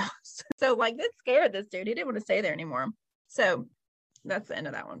brother's house. So like, that scared this dude. He didn't want to stay there anymore. So that's the end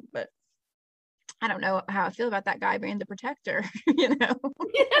of that one. But I don't know how I feel about that guy being the protector, you know.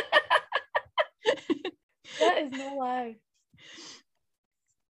 That is no lie.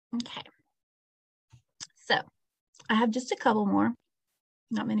 Okay. So I have just a couple more,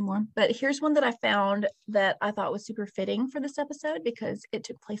 not many more, but here's one that I found that I thought was super fitting for this episode because it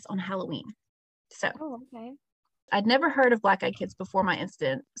took place on Halloween. So okay. I'd never heard of Black Eyed Kids before my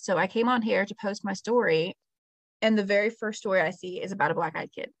incident. So I came on here to post my story. And the very first story I see is about a Black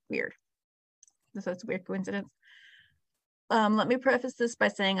Eyed Kid. Weird. That's a weird coincidence. Let me preface this by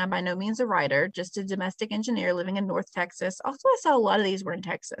saying I'm by no means a writer, just a domestic engineer living in North Texas. Also, I saw a lot of these were in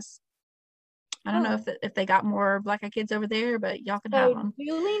Texas. I don't know if they got more Black Eyed Kids over there, but y'all can have them.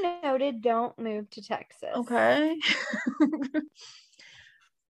 Duly noted, don't move to Texas. Okay.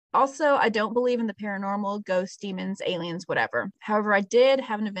 Also, I don't believe in the paranormal, ghosts, demons, aliens, whatever. However, I did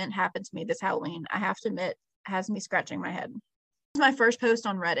have an event happen to me this Halloween. I have to admit, has me scratching my head. This is my first post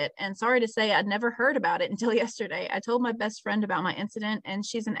on Reddit, and sorry to say I'd never heard about it until yesterday. I told my best friend about my incident, and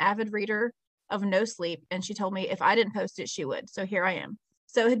she's an avid reader of No Sleep, and she told me if I didn't post it, she would. So here I am.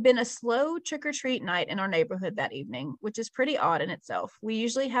 So it had been a slow trick-or-treat night in our neighborhood that evening, which is pretty odd in itself. We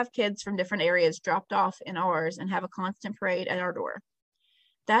usually have kids from different areas dropped off in ours and have a constant parade at our door.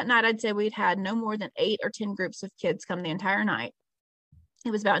 That night, I'd say we'd had no more than 8 or 10 groups of kids come the entire night. It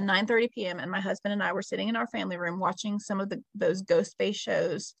was about 9:30 p.m. and my husband and I were sitting in our family room watching some of those ghost-based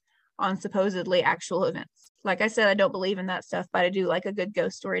shows on supposedly actual events. Like I said, I don't believe in that stuff, but I do like a good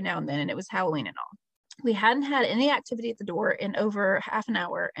ghost story now and then, and it was Halloween and all. We hadn't had any activity at the door in over half an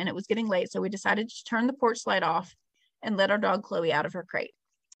hour, and it was getting late, so we decided to turn the porch light off and let our dog Chloe out of her crate.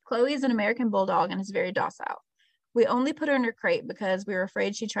 Chloe is an American bulldog and is very docile. We only put her in her crate because we were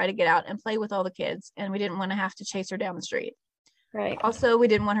afraid she'd try to get out and play with all the kids, and we didn't want to have to chase her down the street. Right. Also, we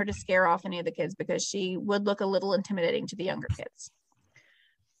didn't want her to scare off any of the kids because she would look a little intimidating to the younger kids.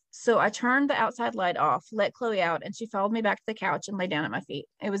 So I turned the outside light off, let Chloe out, and she followed me back to the couch and lay down at my feet.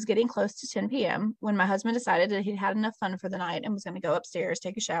 It was getting close to 10 p.m. when my husband decided that he'd had enough fun for the night and was going to go upstairs,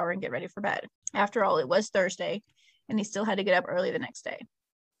 take a shower, and get ready for bed. After all, it was Thursday, and he still had to get up early the next day.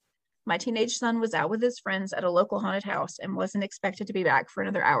 My teenage son was out with his friends at a local haunted house and wasn't expected to be back for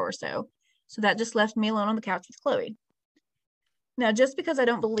another hour or so. So that just left me alone on the couch with Chloe. Now, just because I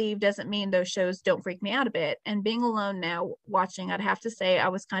don't believe doesn't mean those shows don't freak me out a bit. And being alone now watching, I'd have to say I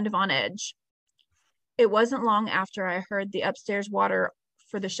was kind of on edge. It wasn't long after I heard the upstairs water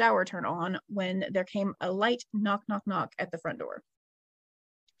for the shower turn on when there came a light knock, knock, knock at the front door.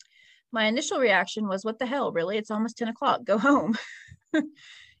 My initial reaction was, what the hell, really? It's almost 10 o'clock. Go home.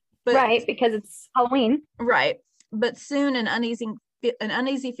 But, right, because it's Halloween. Right. But soon an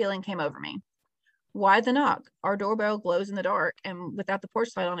uneasy feeling came over me. Why the knock? Our doorbell glows in the dark, and without the porch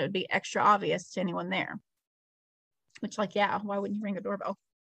light on, it would be extra obvious to anyone there. Which, like, yeah, why wouldn't you ring a doorbell?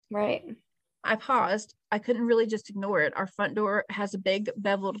 Right. I paused. I couldn't really just ignore it. Our front door has a big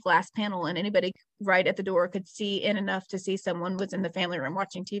beveled glass panel, and anybody right at the door could see in enough to see someone was in the family room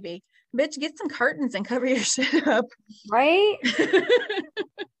watching TV. Bitch, get some curtains and cover your shit up. Right?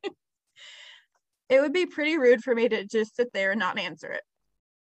 It would be pretty rude for me to just sit there and not answer it.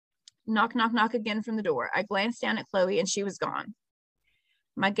 Knock, knock, knock again from the door. I glanced down at Chloe and she was gone.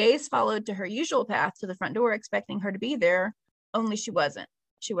 My gaze followed to her usual path to the front door, expecting her to be there, only she wasn't.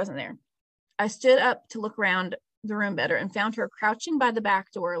 She wasn't there. I stood up to look around the room better and found her crouching by the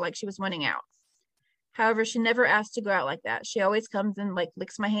back door like she was wanting out. However, she never asked to go out like that. She always comes and like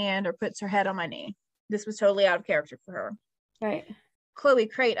licks my hand or puts her head on my knee. This was totally out of character for her. Right. Chloe,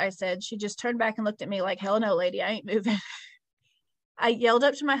 crate, I said. She just turned back and looked at me like, hell no, lady, I ain't moving. I yelled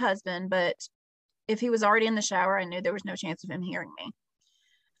up to my husband, but if he was already in the shower, I knew there was no chance of him hearing me.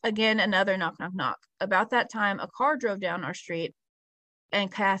 Again, another knock, knock, knock. About that time, a car drove down our street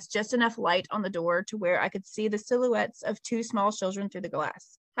and cast just enough light on the door to where I could see the silhouettes of 2 small children through the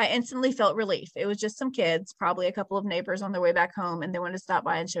glass. I instantly felt relief. It was just some kids, probably a couple of neighbors on their way back home, and they wanted to stop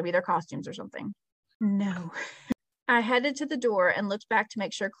by and show me their costumes or something. No. I headed to the door and looked back to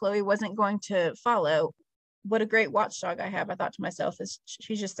make sure Chloe wasn't going to follow. What a great watchdog I have, I thought to myself, as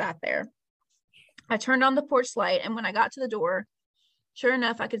she just sat there. I turned on the porch light, and when I got to the door, sure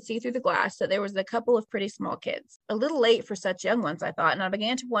enough, I could see through the glass that there was a couple of pretty small kids. A little late for such young ones, I thought, and I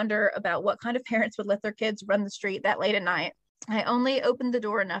began to wonder about what kind of parents would let their kids run the street that late at night. I only opened the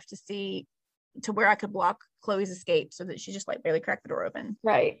door enough to see to where I could block Chloe's escape so that she just like barely cracked the door open.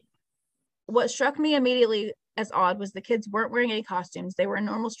 Right. What struck me immediately as odd was the kids weren't wearing any costumes. They were in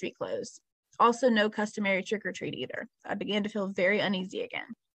normal street clothes. Also, no customary trick-or-treat either. I began to feel very uneasy again.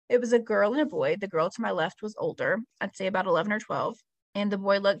 It was a girl and a boy. The girl to my left was older, I'd say about 11 or 12, and the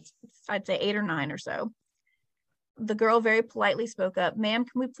boy looked, I'd say 8 or 9 or so. The girl very politely spoke up, "Ma'am,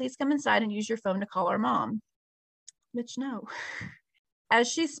 can we please come inside and use your phone to call our mom?" Bitch, no. As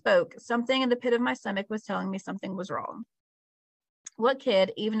she spoke, something in the pit of my stomach was telling me something was wrong. What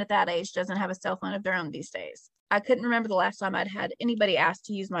kid, even at that age, doesn't have a cell phone of their own these days? I couldn't remember the last time I'd had anybody ask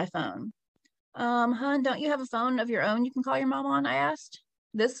to use my phone. Hun, don't you have a phone of your own you can call your mom on? I asked.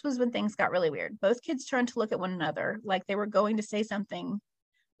 This was when things got really weird. Both kids turned to look at one another like they were going to say something,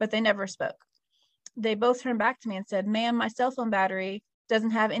 but they never spoke. They both turned back to me and said, "Ma'am, my cell phone battery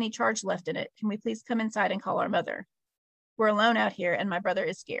doesn't have any charge left in it. Can we please come inside and call our mother? We're alone out here and my brother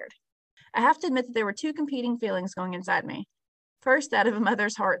is scared." I have to admit that there were 2 competing feelings going inside me. First, that of a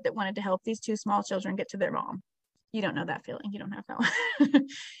mother's heart that wanted to help these 2 small children get to their mom. You don't know that feeling. You don't have that one.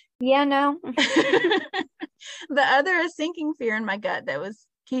 Yeah, no. The other, a sinking fear in my gut that was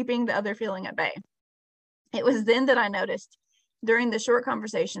keeping the other feeling at bay. It was then that I noticed, during the short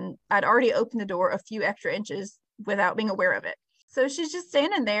conversation, I'd already opened the door a few extra inches without being aware of it. So she's just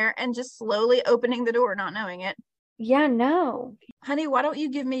standing there and just slowly opening the door, not knowing it. Yeah, no. "Honey, why don't you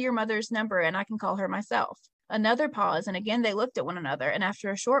give me your mother's number and I can call her myself?" Another pause, and again they looked at one another, and after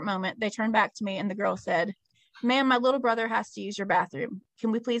a short moment, they turned back to me and the girl said, "Ma'am, my little brother has to use your bathroom.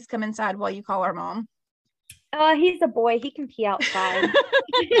 Can we please come inside while you call our mom?" He's a boy. He can pee outside.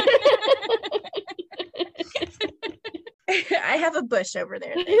 I have a bush over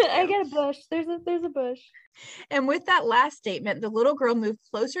there. I got a bush. There's a bush. And with that last statement, the little girl moved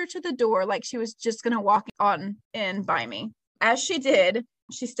closer to the door like she was just going to walk on in by me. As she did,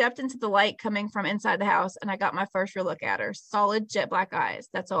 she stepped into the light coming from inside the house, and I got my first real look at her. Solid jet black eyes.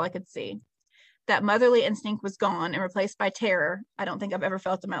 That's all I could see. That motherly instinct was gone and replaced by terror I don't think I've ever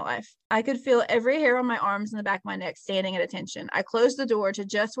felt in my life. I could feel every hair on my arms and the back of my neck standing at attention. I closed the door to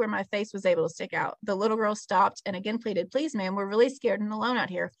just where my face was able to stick out. The little girl stopped and again pleaded, "Please, ma'am, we're really scared and alone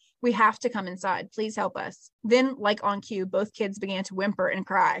out here. We have to come inside. Please help us." Then, like on cue, both kids began to whimper and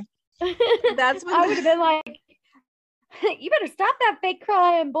cry. That's when I would have been like, "You better stop that fake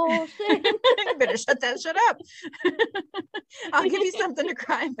crying bullshit." You better shut that shit up. I'll give you something to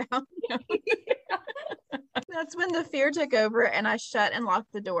cry about. That's when the fear took over and I shut and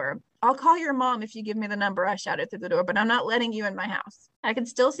locked the door. "I'll call your mom if you give me the number," I shouted through the door, "but I'm not letting you in my house." I could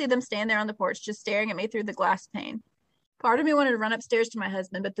still see them stand there on the porch, just staring at me through the glass pane. Part of me wanted to run upstairs to my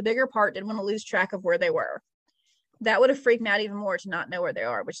husband, but the bigger part didn't want to lose track of where they were. That would have freaked me out even more to not know where they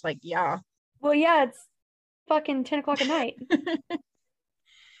are, which, like, yeah. Well, yeah, it's fucking 10 o'clock at night.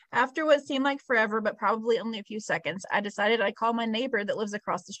 After what seemed like forever, but probably only a few seconds, I decided I'd call my neighbor that lives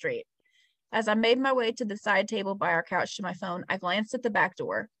across the street. As I made my way to the side table by our couch to my phone, I glanced at the back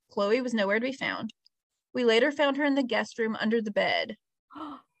door. Chloe was nowhere to be found. We later found her in the guest room under the bed.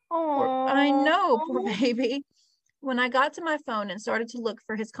 I know, poor baby. When I got to my phone and started to look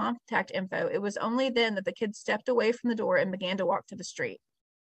for his contact info, it was only then that the kids stepped away from the door and began to walk to the street.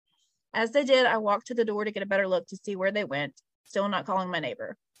 As they did, I walked to the door to get a better look to see where they went, still not calling my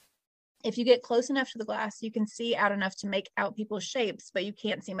neighbor. If you get close enough to the glass, you can see out enough to make out people's shapes, but you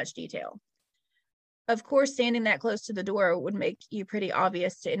can't see much detail. Of course, standing that close to the door would make you pretty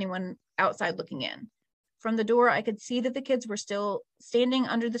obvious to anyone outside looking in. From the door, I could see that the kids were still standing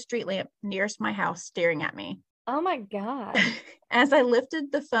under the street lamp nearest my house, staring at me. Oh my God. As I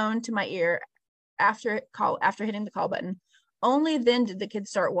lifted the phone to my ear after hitting the call button, only then did the kids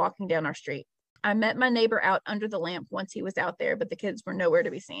start walking down our street. I met my neighbor out under the lamp once he was out there, but the kids were nowhere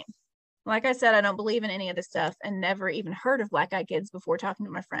to be seen. Like I said, I don't believe in any of this stuff and never even heard of black-eyed kids before talking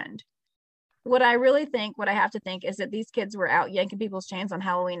to my friend. What I have to think is that these kids were out yanking people's chains on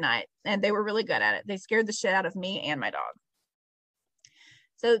Halloween night, and they were really good at it. They scared the shit out of me and my dog.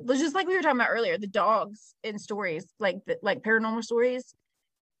 So just like we were talking about earlier, the dogs in stories, like paranormal stories,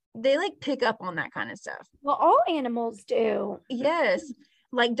 they like pick up on that kind of stuff. Well, all animals do. Yes.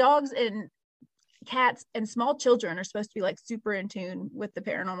 Like dogs and cats and small children are supposed to be like super in tune with the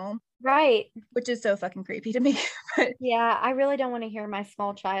paranormal. Right. Which is so fucking creepy to me. But yeah, I really don't want to hear my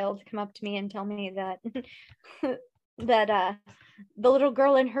small child come up to me and tell me that that the little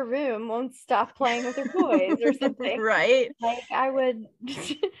girl in her room won't stop playing with her toys or something. Right. Like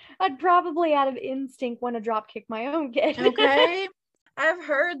I'd probably out of instinct want to drop kick my own kid. Okay. I've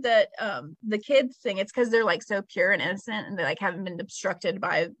heard that the kids think it's because they're like so pure and innocent and they like haven't been obstructed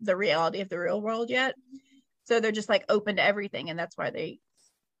by the reality of the real world yet. So they're just like open to everything, and that's why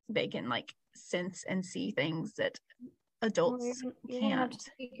they can like sense and see things that adults you're can't. Gonna have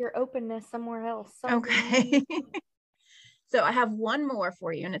to take your openness somewhere else. Okay. So I have one more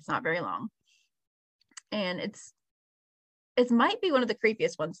for you, and it's not very long. And it might be one of the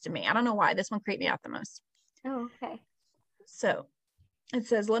creepiest ones to me. I don't know why. This one creeped me out the most. Oh, okay. So it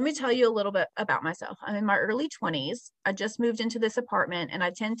says, let me tell you a little bit about myself. I'm in my early 20s. I just moved into this apartment, and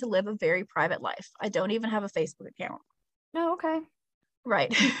I tend to live a very private life. I don't even have a Facebook account. Oh, okay.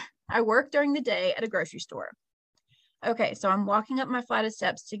 Right. I work during the day at a grocery store. Okay, so I'm walking up my flight of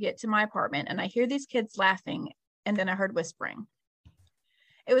steps to get to my apartment, and I hear these kids laughing, and then I heard whispering.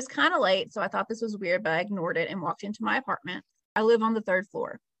 It was kind of late, so I thought this was weird, but I ignored it and walked into my apartment. I live on the 3rd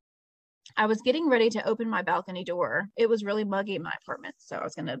floor. I was getting ready to open my balcony door. It was really muggy in my apartment, so I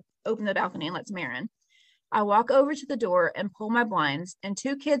was going to open the balcony and let some air in. I walk over to the door and pull my blinds, and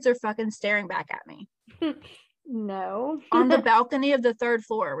 2 kids are fucking staring back at me. No. On the balcony of the 3rd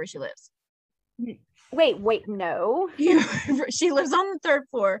floor where she lives. Wait, no. She lives on the 3rd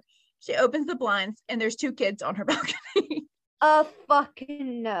floor. She opens the blinds, and there's 2 kids on her balcony.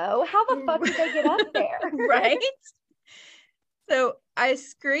 Fucking no. How the fuck did they get up there? Right? So I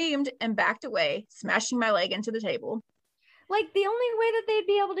screamed and backed away, smashing my leg into the table. Like, the only way that they'd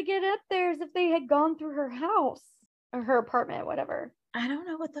be able to get up there is if they had gone through her house or her apartment, whatever. I don't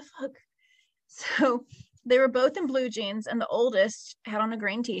know what the fuck. So they were both in blue jeans, and the oldest had on a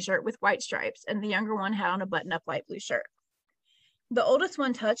green t-shirt with white stripes, and the younger one had on a button-up light blue shirt. The oldest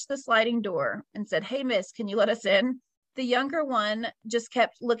one touched the sliding door and said, "Hey, miss, can you let us in?" The younger one just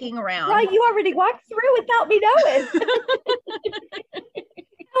kept looking around. Right, you already walked through without me knowing.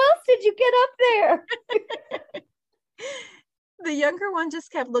 How else did you get up there? The younger one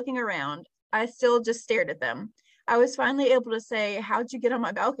just kept looking around. I still just stared at them. I was finally able to say, "How'd you get on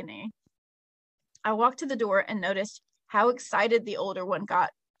my balcony?" I walked to the door and noticed how excited the older one got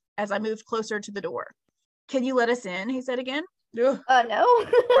as I moved closer to the door. "Can you let us in?" he said again. No.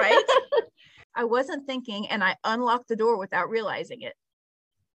 Right? I wasn't thinking, and I unlocked the door without realizing it.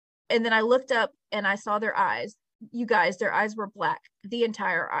 And then I looked up and I saw their eyes. You guys, their eyes were black. The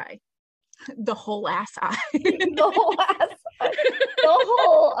entire eye. The whole ass eye. The whole ass eye. The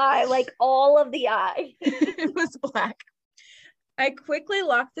whole eye, like all of the eye. It was black. I quickly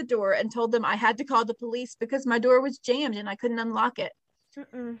locked the door and told them I had to call the police because my door was jammed and I couldn't unlock it.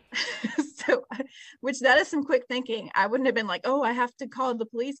 So, which that is some quick thinking. I wouldn't have been like, "Oh, I have to call the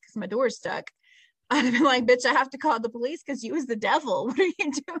police because my door's stuck." I'd have been like, "Bitch, I have to call the police because you was the devil. What are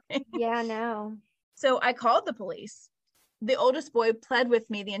you doing?" Yeah, no. So I called the police. The oldest boy pled with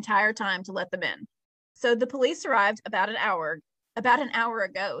me the entire time to let them in. So the police arrived about an hour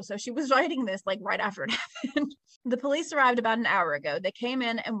ago. So she was writing this like right after it happened. The police arrived about an hour ago. They came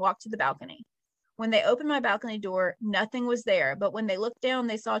in and walked to the balcony. When they opened my balcony door, nothing was there. But when they looked down,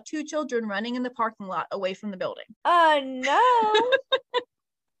 they saw 2 children running in the parking lot away from the building. Oh, no.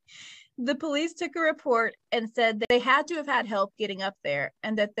 The police took a report and said that they had to have had help getting up there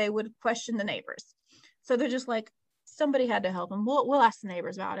and that they would question the neighbors. So they're just like, somebody had to help them. We'll ask the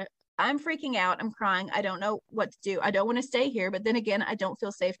neighbors about it. I'm freaking out. I'm crying. I don't know what to do. I don't want to stay here. But then again, I don't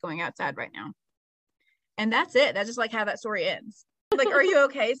feel safe going outside right now. And that's it. That's just like how that story ends. Like, "Are you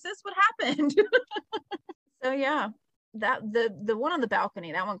okay, sis? What happened?" So yeah, that the one on the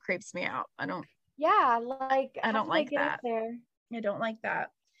balcony, that one creeps me out. I don't like that. I don't like that.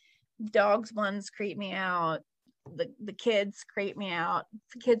 Dogs ones creep me out. The kids creep me out.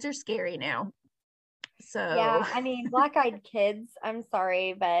 The kids are scary now. So yeah, I mean, black-eyed kids, I'm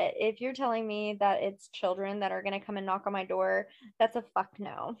sorry, but if you're telling me that it's children that are going to come and knock on my door, that's a fuck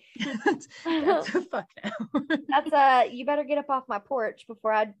no. That's a fuck no. That's you better get up off my porch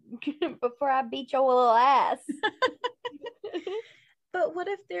before I beat your little ass. But what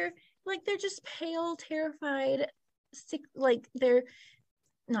if they're just pale, terrified, sick, like they're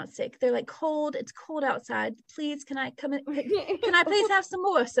not sick, they're like cold, it's cold outside, please can I come in, can I please have some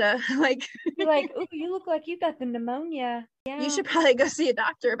more, sir? Like, you're like, "Ooh, you look like you got the pneumonia." Yeah, you should probably go see a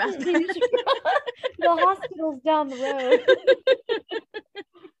doctor about that. The hospital's down the road.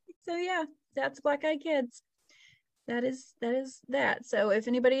 So yeah, that's Black Eyed Kids. That is that. So if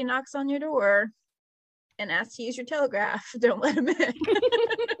anybody knocks on your door and asks to use your telegraph, don't let them in.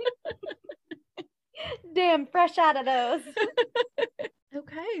 Damn, fresh out of those.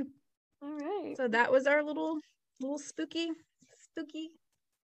 Okay. All right. So that was our little spooky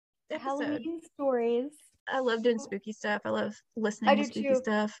episode. Halloween stories. I love doing spooky stuff. I love listening to spooky too.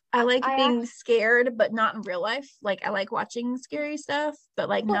 stuff. I like being scared, but not in real life. Like I like watching scary stuff, but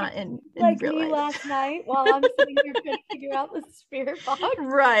like not in like real me life. Last night while I'm sitting here trying to figure out the spirit box.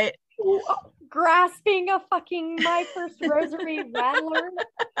 Right. Grasping a fucking My First Rosary rattler.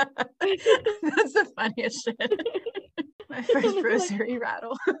 That's the funniest shit. My first rosary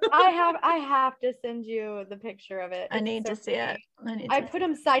rattle. I have to send you the picture of it. I need to see it. I put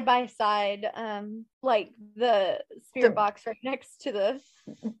them side by side, like the spirit box right next to the.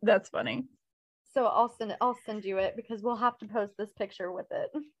 That's funny. So I'll send you it because we'll have to post this picture with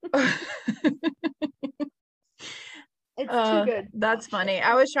it. It's too good. That's funny.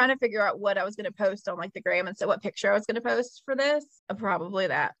 I was trying to figure out what I was going to post on like the gram, and so what picture I was going to post for this. Probably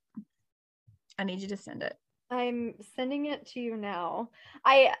that. I need you to send it. I'm sending it to you now.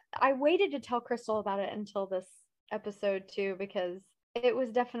 I waited to tell Crystal about it until this episode too, because it was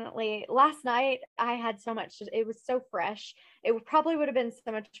definitely last night. I had so much. It was so fresh. It probably would have been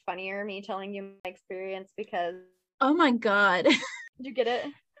so much funnier me telling you my experience because. Oh my God. Did you get it?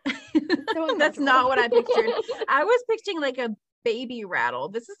 So that's not what I pictured. I was picturing like a baby rattle.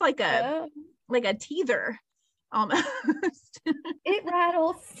 This is like a teether almost. It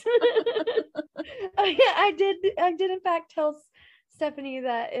rattles. I did in fact tell Stephanie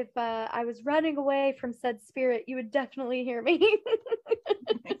that if I was running away from said spirit, you would definitely hear me.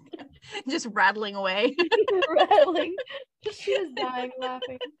 Just rattling away. Rattling. She was dying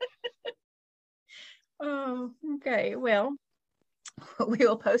laughing. Oh, okay. Well, we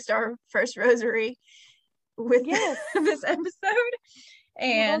will post our first rosary with this episode.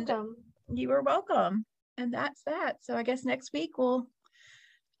 And you are welcome. And that's that. So I guess next week we'll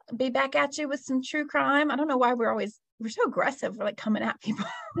be back at you with some true crime. I don't know why we're so aggressive. We're like coming at people.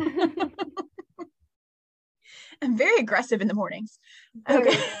 I'm very aggressive in the mornings.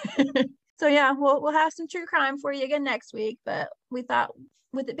 Okay. So yeah, we'll have some true crime for you again next week. But we thought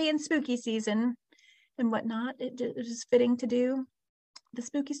with it being spooky season and whatnot, it was fitting to do the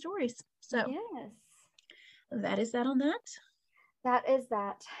spooky stories. So yes, that is that on that. That is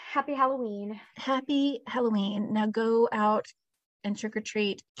that. Happy Halloween. Happy Halloween. Now go out and trick or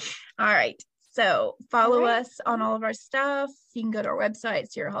treat. All right. So follow us on all of our stuff. You can go to our website,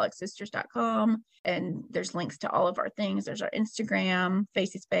 SierraHolicsSisters.com, and there's links to all of our things. There's our Instagram,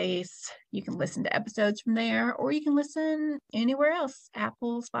 Facey Space. You can listen to episodes from there, or you can listen anywhere else.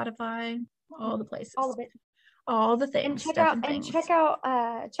 Apple, Spotify, all the places. All of it. All the things. And check out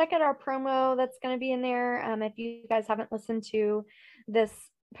our promo that's going to be in there. If you guys haven't listened to this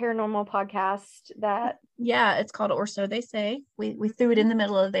paranormal podcast, it's called Or So They Say. We threw it in the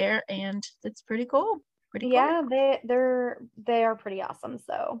middle of there, and it's pretty cool. Yeah, they are pretty awesome.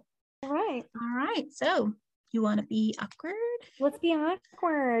 So all right. So you want to be awkward? Let's be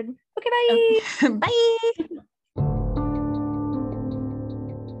awkward. Okay, bye. Bye.